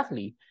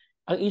 Exactly.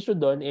 Ang issue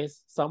doon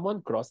is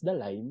someone crossed the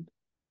line.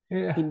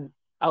 Yeah.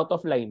 Out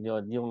of line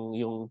yon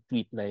yung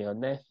tweet na yon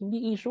na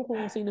hindi issue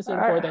kung sino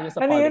sinuportahan niya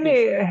sa Ano yun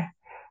politics.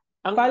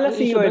 eh? Ang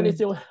Fallacy issue doon yun. is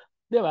yung,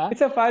 di ba?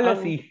 It's a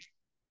fallacy.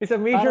 It's a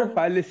major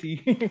Parang,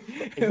 fallacy.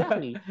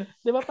 exactly.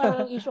 Di ba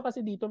parang ang issue kasi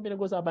dito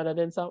pinag-usapan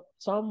natin,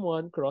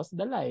 someone crossed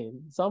the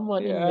line.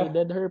 Someone Yeah.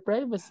 invaded her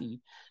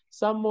privacy.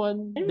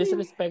 Someone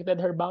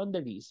disrespected her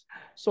boundaries.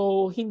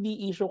 So,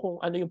 hindi issue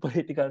kung ano yung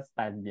political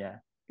stand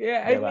niya.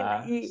 Yeah, Di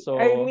ba?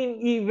 I mean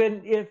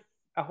even if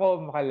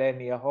ako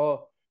makaleni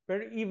ako,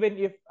 pero even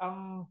if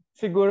ang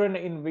siguro na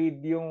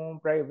invade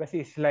yung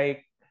privacies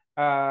like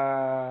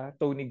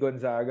Tony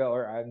Gonzaga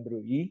or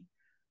Andrew E,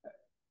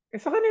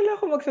 sa kanila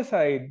ako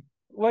magsaside.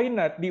 Why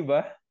not, di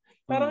ba?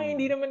 Parang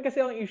hindi naman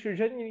kasi ang issue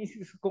dyan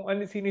kung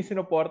ano sino yung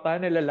sinuportahan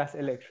nila last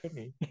election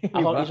eh. Di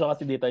Ako ang ba? issue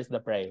kasi dito is the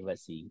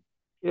privacy.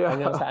 Yeah.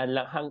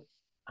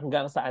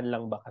 Hanggang saan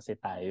lang ba kasi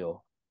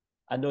tayo?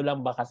 Ano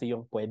lang ba kasi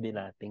yung pwede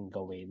nating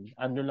gawin?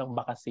 Ano lang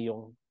ba kasi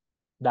yung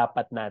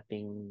dapat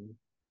nating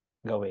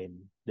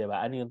gawin? 'Di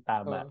ba? Ano yung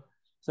tama?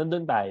 So,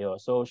 nandun tayo.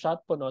 So,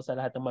 shout po sa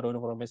lahat ng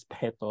marunong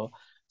rumespeto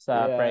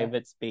sa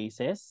private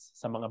spaces,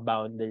 sa mga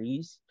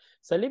boundaries,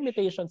 sa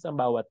limitations ng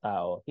bawat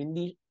tao.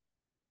 Hindi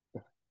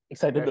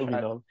excited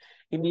uminom.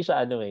 Hindi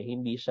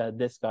siya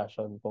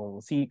discussion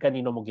kung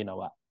kanino mo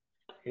ginawa.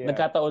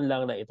 Nagkataon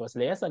lang na it was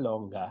Lea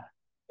Salonga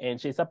and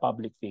she's a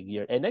public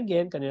figure. And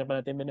again, kanina pa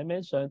natin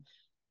mention,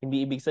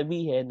 hindi ibig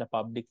sabihin na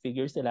public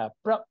figure sila,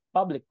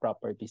 public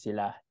property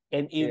sila.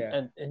 And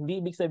hindi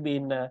ibig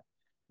sabihin na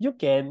you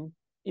can,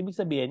 ibig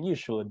sabihin you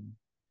should.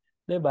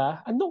 'Di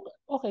ba?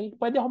 Okay,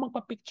 pwede ako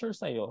magpa-picture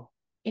sa'yo.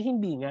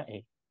 Hindi nga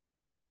eh.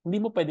 Hindi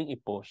mo pwedeng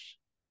i-push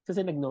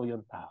kasi nag-know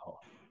yung tao.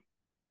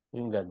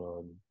 Yung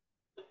ganun.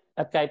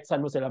 At kahit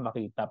saan mo sila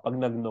makita, pag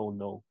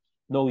nag-know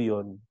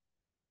yun.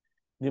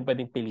 Hindi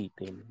pwedeng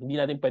pilitin. Hindi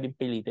natin pwedeng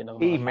pilitin ang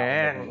mga tao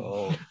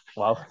mag-know.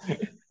 Wow.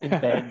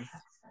 Intense.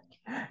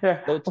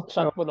 So,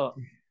 shot puno.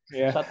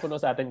 Shot puno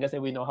sa atin kasi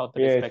we know how to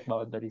respect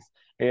boundaries.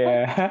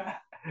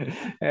 Yeah.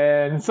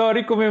 And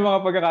sorry kung may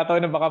mga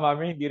pagkakataon na baka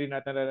mami hindi rin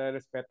natin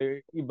na-respeto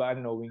yung iba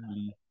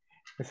unknowingly.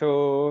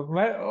 So,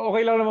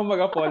 okay lang naman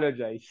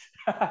mag-apologize.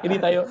 hindi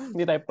tayo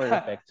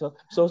perfect.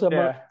 So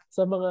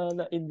sa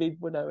mga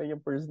na-invade po namin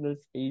yung personal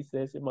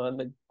spaces, yung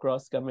mga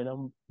nag-cross kami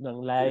ng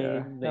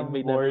line,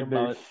 na-invade namin yung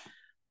boundaries.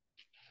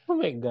 Oh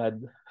my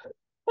God.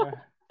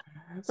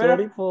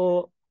 Sorry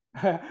po.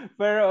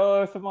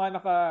 Pero sa mga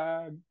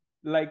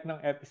naka-like ng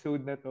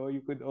episode na to,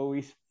 you could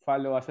always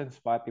follow us on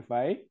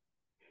Spotify.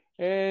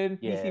 And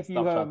please, if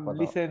you have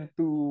listened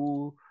to,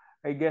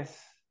 I guess,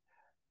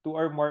 2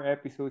 or more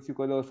episodes, you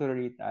could also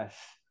rate us.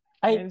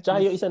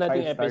 Tsaka yung isa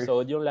nating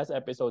episode, yung last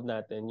episode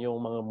natin,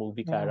 yung mga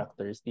movie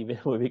characters, TV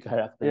movie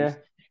characters,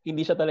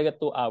 hindi siya talaga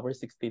 2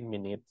 hours, 16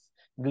 minutes.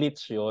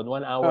 Glitch yun.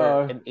 1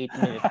 hour and 8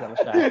 minutes lang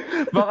siya.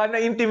 Baka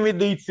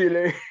na-intimidate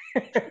sila eh.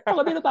 Baka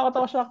tinatakot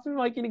ako siya. Actually,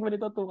 makikinig ba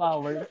nito 2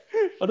 hours?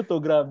 Ano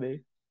to?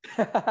 Grabe.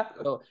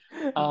 So,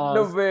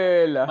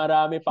 Novela.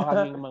 Marami pa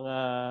kaming mga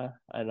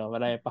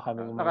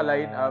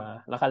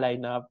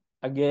naka-line up.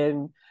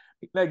 Again,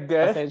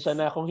 pasensya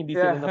na kung hindi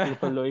sila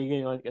natutuloy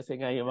ngayon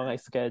kasi nga yung mga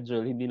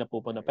schedule hindi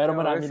napupunta. Pero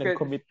marami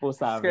nag-commit po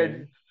sa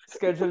amin.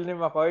 Schedule ni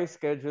Makoy,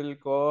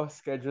 schedule ko,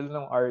 schedule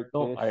ng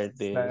artist.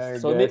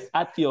 So,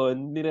 at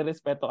yun,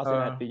 nirerespeto kasi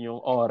natin yung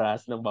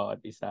oras ng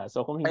bawat isa.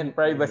 So, kung hindi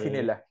privacy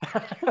nila.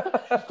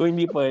 Kung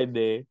hindi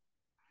pwede,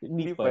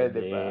 hindi pwede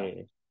pa.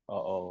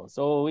 Oo.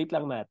 So, wait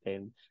lang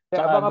natin.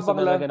 Tsaka gusto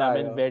talaga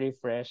namin very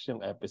fresh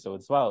yung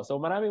episodes. Wow. So,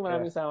 maraming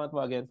salamat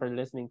po again for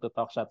listening to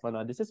Talk Shot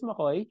Mano. This is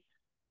Makoy.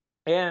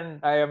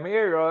 And I am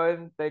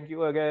Aaron. Thank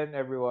you again,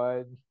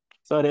 everyone.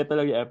 Sorry, ito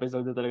lang yung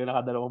episode na talaga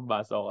nakadalawang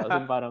baso ako. As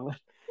in, parang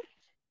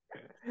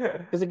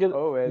Kasi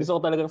Oh, well. gusto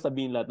ko talagang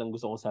sabihin lahat ng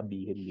gusto kong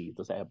sabihin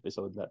dito sa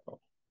episode na to.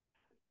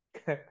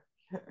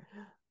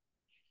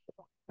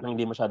 Nang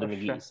hindi masyado Oh, siya.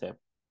 nag-iisip.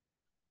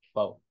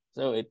 Wow.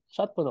 So,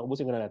 shot po na.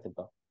 Ubusin ko na natin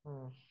to.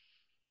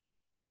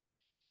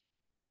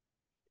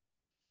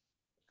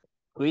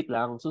 Wait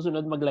lang.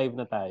 Susunod mag-live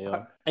na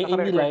tayo. Ay,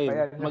 hindi Naka-record pa live.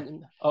 yan.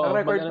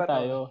 Naka-record Mag-ano pa to.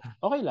 tayo.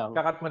 Okay lang.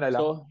 Kakat mo na lang.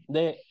 So,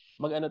 hindi.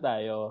 Mag-ano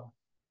tayo.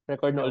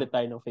 Record na No. ulit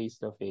tayo ng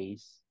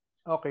face-to-face.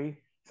 Okay.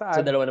 Kasi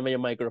Saan? dalawa naman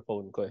yung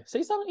microphone ko eh. Sa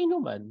isang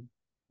inuman.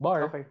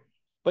 Bar. Okay.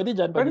 Pwede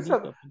dyan, pwede dito.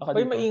 Punta ka Pwede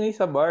dito. maingay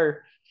sa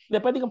bar. Hindi,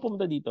 pwede kang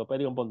pumunta dito.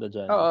 Pwede kang pumunta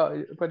dyan. Oo,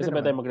 pwede Kasi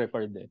pwede tayo naman.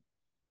 mag-record eh.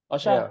 O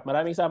siya, Yeah.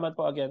 maraming salamat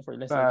po again for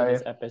listening to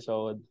this Bye.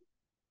 episode.